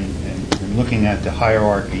on and looking at the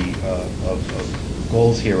hierarchy of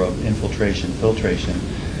goals here of infiltration, filtration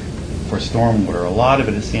for stormwater, a lot of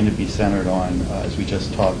it is seen to be centered on, as we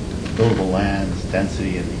just talked, buildable lands,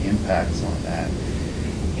 density, and the impacts on that.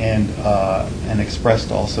 And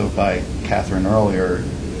expressed also by Catherine earlier,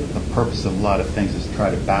 the purpose of a lot of things is to try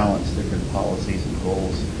to balance different policies and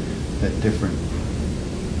goals that different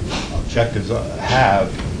objectives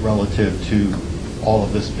have relative to all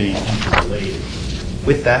of this being interrelated.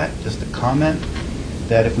 With that, just a comment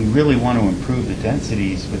that if we really want to improve the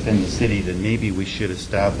densities within the city, then maybe we should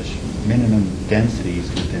establish minimum densities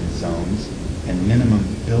within zones and minimum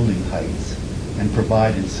building heights and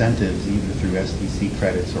provide incentives either through SDC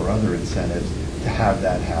credits or other incentives to have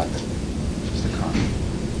that happen. Just a comment.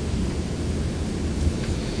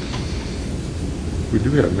 We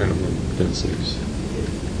do have minimum densities.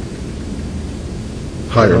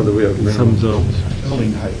 Higher. I know that we have minimum Some zones.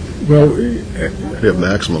 Building height. Well, We have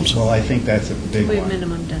maximums. Well, I think that's a big We have one.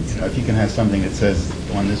 minimum density. If you can have something that says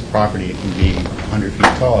on this property it can be 100 feet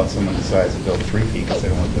tall and someone decides to build 3 feet because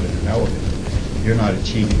they want to put in an elevator, you're not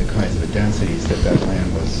achieving the kinds of densities that that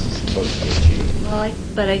land was supposed to achieve. Well,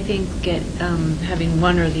 but I think having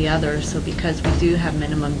one or the other, so because we do have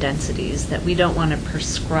minimum densities, that we don't want to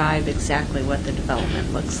prescribe exactly what the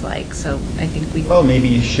development looks like. So I think we... Well, maybe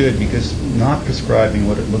you should, because not prescribing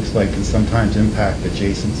what it looks like can sometimes impact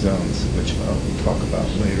adjacent zones, which we'll talk about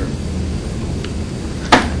later.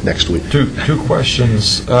 Next week. Two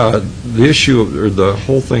questions. The issue, or the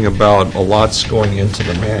whole thing about lots going into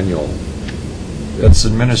the manual, that's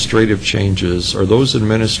administrative changes. Are those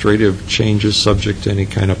administrative changes subject to any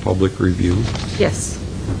kind of public review? Yes,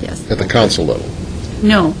 yes. At the council level?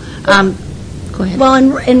 No. Go ahead. Well,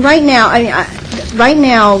 and right now, right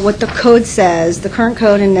now, what the code says, the current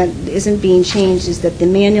code, and that isn't being changed, is that the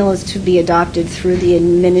manual is to be adopted through the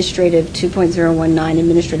administrative 2.019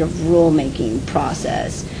 administrative rulemaking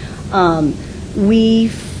process. We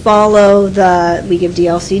follow we give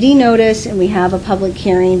DLCD notice, and we have a public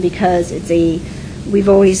hearing because we've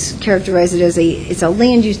always characterized it as it's a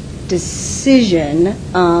land use decision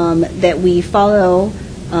that we follow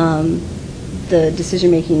the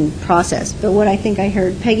decision-making process. But what I think I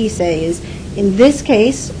heard Peggy say is, in this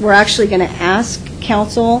case, we're actually going to ask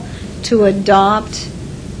council to adopt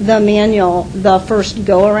the manual the first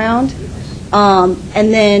go-around,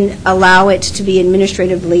 and then allow it to be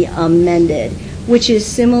administratively amended, which is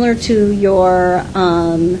similar to your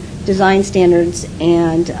design standards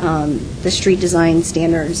and the street design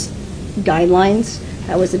standards guidelines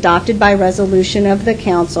that was adopted by resolution of the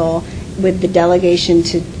council with the delegation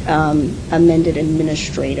to amend it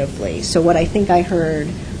administratively. So what I think I heard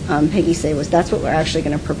Peggy say was that's what we're actually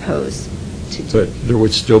going to propose to do. But there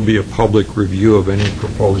would still be a public review of any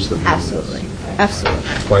proposed amendments? Absolutely.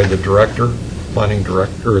 Absolutely. By the director, planning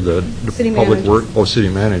director, or the City public manager. work, city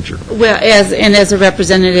manager? Well, as a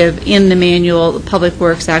representative in the manual, Public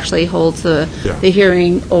Works actually holds the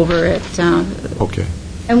hearing over it. Okay.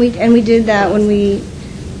 And we did that when we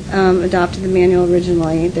adopted the manual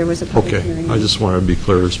originally. There was a public Okay. hearing. I just wanted to be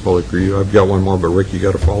clear as public review. I've got one more, but Rick, you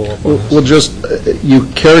got to follow up on this? Well, just, you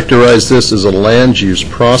characterize this as a land use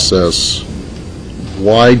process.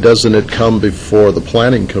 Why doesn't it come before the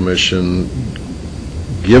Planning Commission,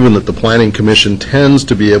 given that the Planning Commission tends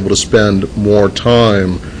to be able to spend more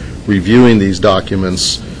time reviewing these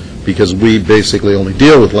documents, because we basically only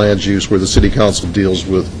deal with land use where the City Council deals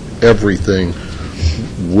with everything?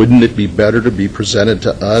 Wouldn't it be better to be presented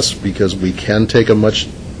to us because we can take a much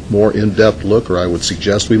more in-depth look, or I would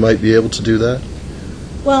suggest we might be able to do that?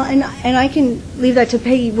 Well, and I can leave that to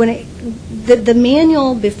Peggy. When the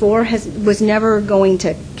manual before was never going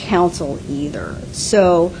to council either.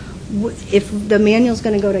 So if the manual's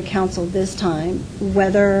going to go to council this time,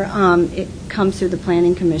 whether it comes through the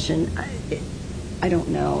Planning Commission, I don't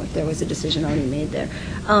know if there was a decision already made there.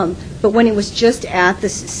 But when it was just at the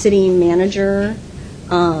city manager,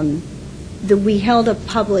 we held a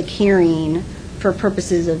public hearing for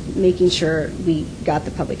purposes of making sure we got the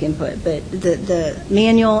public input. But the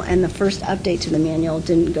manual and the first update to the manual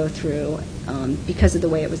didn't go through because of the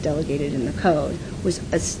way it was delegated in the code, was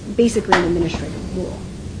basically an administrative rule,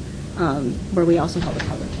 where we also held a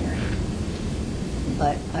public hearing.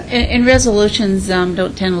 But And resolutions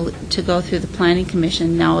don't tend to go through the Planning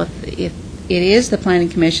Commission. Now, if it is the Planning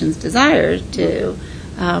Commission's desire to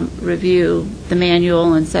review the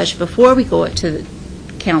manual and such before we go it to the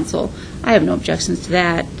council, I have no objections to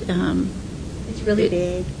that. it's really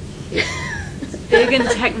big. Big and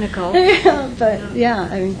technical. But, yeah,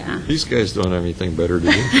 I mean. These guys don't have anything better to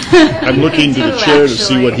do. I'm looking to the chair to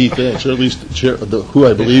see what he thinks, or at least the chair, who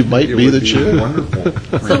I believe might be the chair. It would be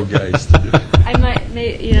wonderful for you guys to do. I might,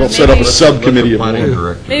 We'll set up a subcommittee of Planning one.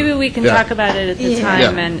 director. maybe we can Yeah. talk about it at the Yeah.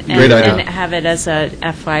 time Yeah. and Great idea. and have it as a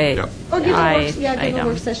FYI Yep. Or give a item.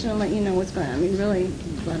 work session and let you know what's going on. I mean, really,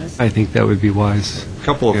 let us. I think that would be wise. A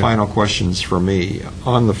couple of Yeah. final questions for me.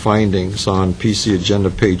 On the findings, on PC Agenda,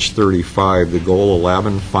 page 35, the Goal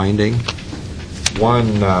 11 finding,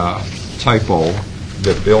 one typo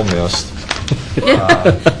that Bill missed.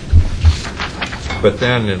 But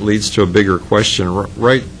then it leads to a bigger question.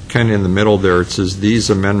 Right kind of in the middle there, it says, these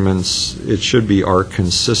amendments, it should be are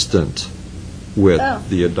consistent with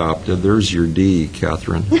the adopted. There's your D,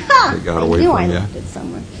 Catherine. That got away I from knew you. I left it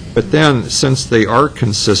somewhere. But then, since they are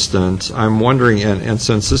consistent, I'm wondering, and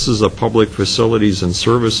since this is a public facilities and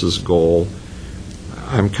services goal,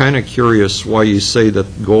 I'm kind of curious why you say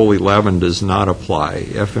that Goal 11 does not apply.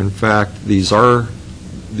 If in fact these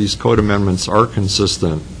code amendments are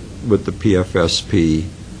consistent with the PFSP,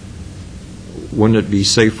 wouldn't it be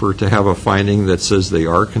safer to have a finding that says they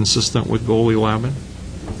are consistent with Goal 11?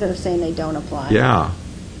 Instead of saying they don't apply. Yeah.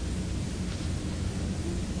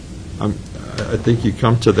 I think you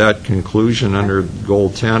come to that conclusion under Goal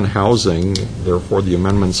 10, housing, therefore the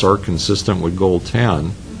amendments are consistent with Goal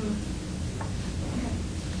 10.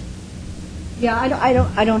 Yeah,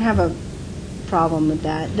 I don't have a problem with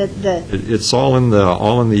that. It's all in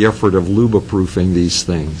the effort of luba-proofing these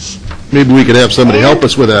things. Maybe we could have somebody help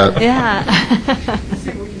us with that. Yeah.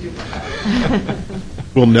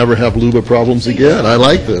 We'll never have LUBA problems again. I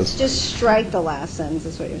like this. Just strike the last sentence,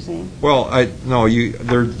 is what you're saying. Well,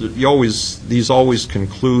 these always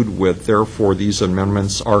conclude with, therefore, these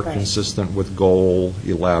amendments are Right. consistent with Goal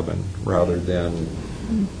 11, rather than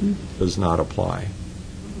does not apply.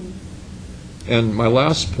 And my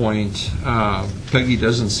last point, Peggy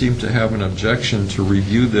doesn't seem to have an objection to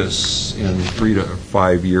review this in 3 to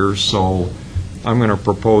 5 years, so I'm going to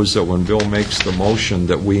propose that when Bill makes the motion,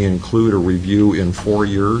 that we include a review in 4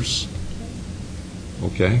 years.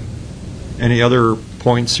 Okay? Any other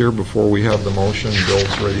points here before we have the motion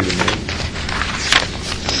Bill's ready to make?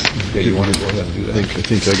 Okay, you want to go ahead and do that? I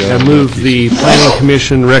think I got I it. move the Planning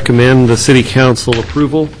Commission recommend the City Council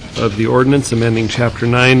approval of the ordinance amending Chapter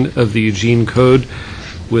 9 of the Eugene Code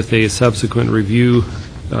with a subsequent review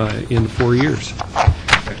in 4 years.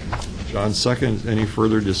 John, second. Any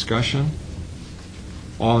further discussion?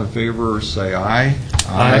 All in favor, say aye.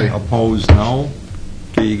 Aye. Opposed, no.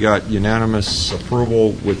 Okay, you got unanimous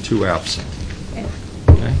approval with 2 absent.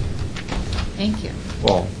 Okay. Thank you.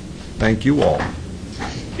 Well, thank you all.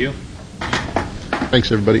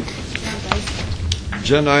 Thanks, everybody.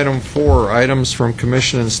 Agenda item 4, items from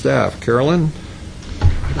commission and staff. Carolyn?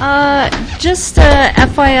 Just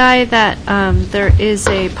FYI that there is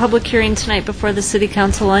a public hearing tonight before the City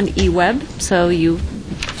Council on eWeb, so you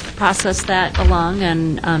process that along,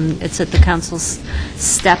 and it's at the council's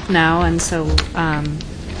step now, and so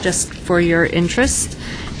just for your interest.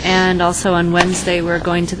 And also on Wednesday, we're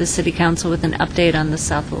going to the City Council with an update on the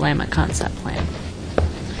South Willamette Concept Plan.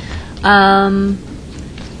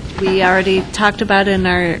 We already talked about in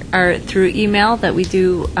our through email that we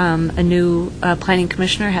do, a new planning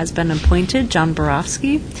commissioner has been appointed, John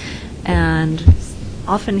Borofsky, and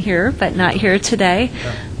often here, but not here today.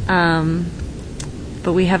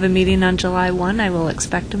 But we have a meeting on July 1. I will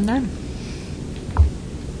expect him then.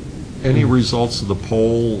 Any results of the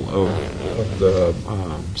poll of the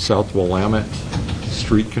South Willamette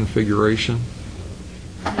street configuration?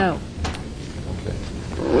 No.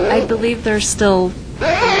 Okay. I believe they're still,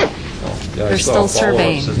 Yeah, They're still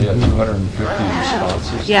surveying. Said they had 250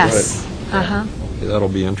 responses. yes. Right. Uh-huh. Okay, that'll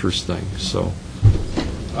be interesting. So,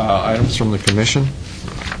 items from the commission?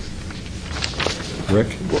 Rick?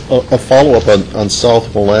 A follow-up on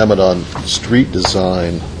South Willamette on street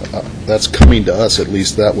design. That's coming to us, at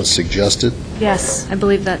least that was suggested. Yes, I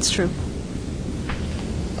believe that's true.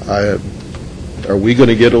 Are we going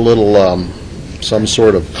to get a little, some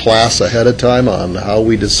sort of class ahead of time on how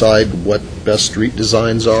we decide what best street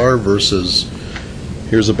designs are versus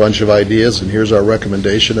here's a bunch of ideas and here's our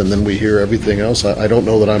recommendation, and then we hear everything else? I don't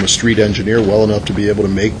know that I'm a street engineer well enough to be able to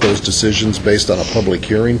make those decisions based on a public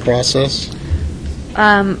hearing process.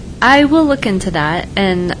 I will look into that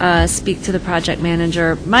and speak to the project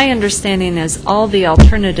manager. My understanding is all the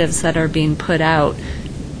alternatives that are being put out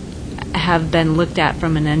have been looked at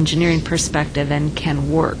from an engineering perspective and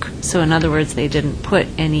can work. So in other words, they didn't put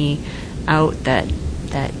any out that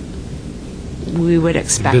we would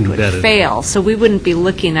expect Been would vetted. fail. So we wouldn't be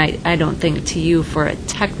looking, I don't think, to you for a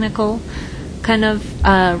technical kind of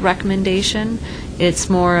recommendation. It's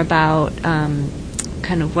more about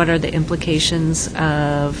kind of what are the implications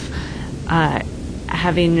of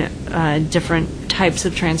having different types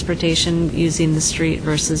of transportation using the street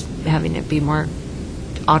versus having it be more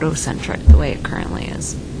auto-centric the way it currently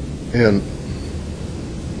is. And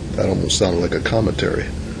that almost sounded like a commentary.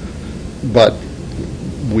 But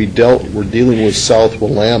we're dealing with South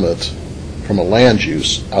Willamette from a land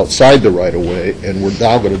use outside the right-of-way, and we're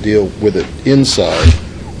now going to deal with it inside.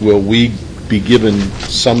 Will we be given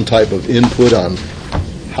some type of input on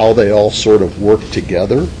how they all sort of work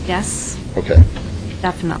together? Yes, Okay,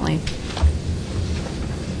 definitely.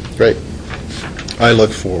 great. I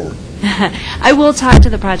look forward. I will talk to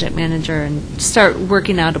the project manager and start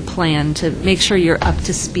working out a plan to make sure you're up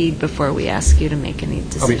to speed before we ask you to make any Up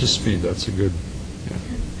to decisions. speed, that's a good,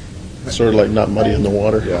 Sort of like not muddy in the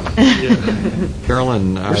water. yeah.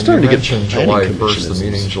 Carolyn, you starting to get mentioned planning July commission 1st, the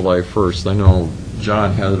meeting issues. July 1st. I know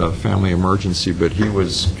John had a family emergency, but he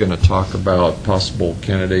was going to talk about possible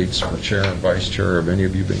candidates for chair and vice chair. Have any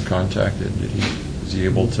of you been contacted? Is he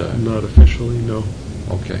able to? Not officially, no.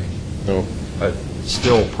 Okay. No. I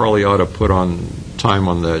still probably ought to put on time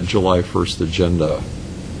on the July 1st agenda,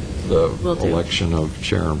 the Will do. election of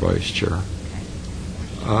chair and vice chair.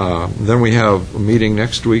 Then we have a meeting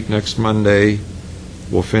next week, next Monday.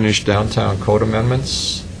 We'll finish downtown code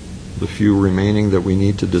amendments, the few remaining that we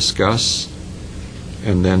need to discuss,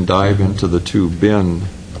 and then dive into the 2 bin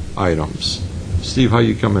items. Steve, how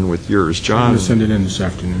you coming with yours? I'm John? going to send it in this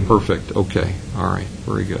afternoon. Perfect, okay, all right,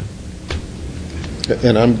 very good.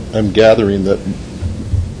 And I'm gathering that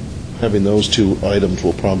having those 2 items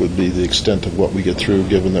will probably be the extent of what we get through,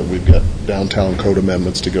 given that we've got downtown code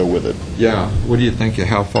amendments to go with it. Yeah, what do you think, a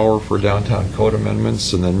half hour for downtown code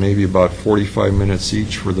amendments, and then maybe about 45 minutes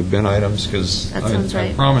each for the bin items? Because That sounds I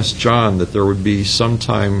right. promised John that there would be some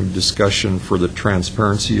time discussion for the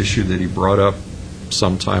transparency issue that he brought up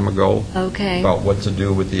some time ago, Okay, about what to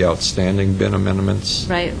do with the outstanding bin amendments.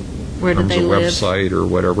 right. Where do In they terms of live? website or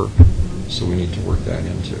whatever, so we need to work that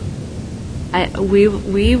into.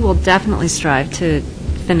 We will definitely strive to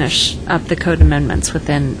finish up the code amendments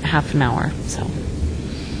within half an hour, so.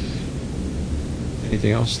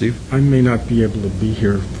 Anything else, Steve? I may not be able to be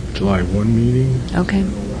here for July 1 meeting, Okay.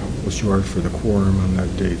 unless you are for the quorum on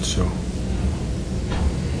that date, so,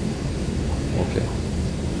 Okay.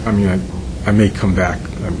 I mean, I may come back.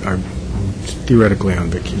 I'm theoretically on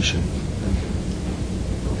vacation.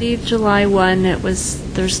 Leave July 1,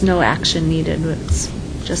 there's no action needed. It's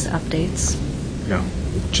just updates. Yeah,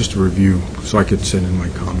 just a review, so I could send in my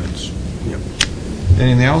comments. Yep.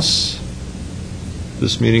 Anything else?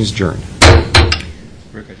 This meeting's adjourned.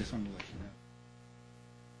 Rick, I just wanted to let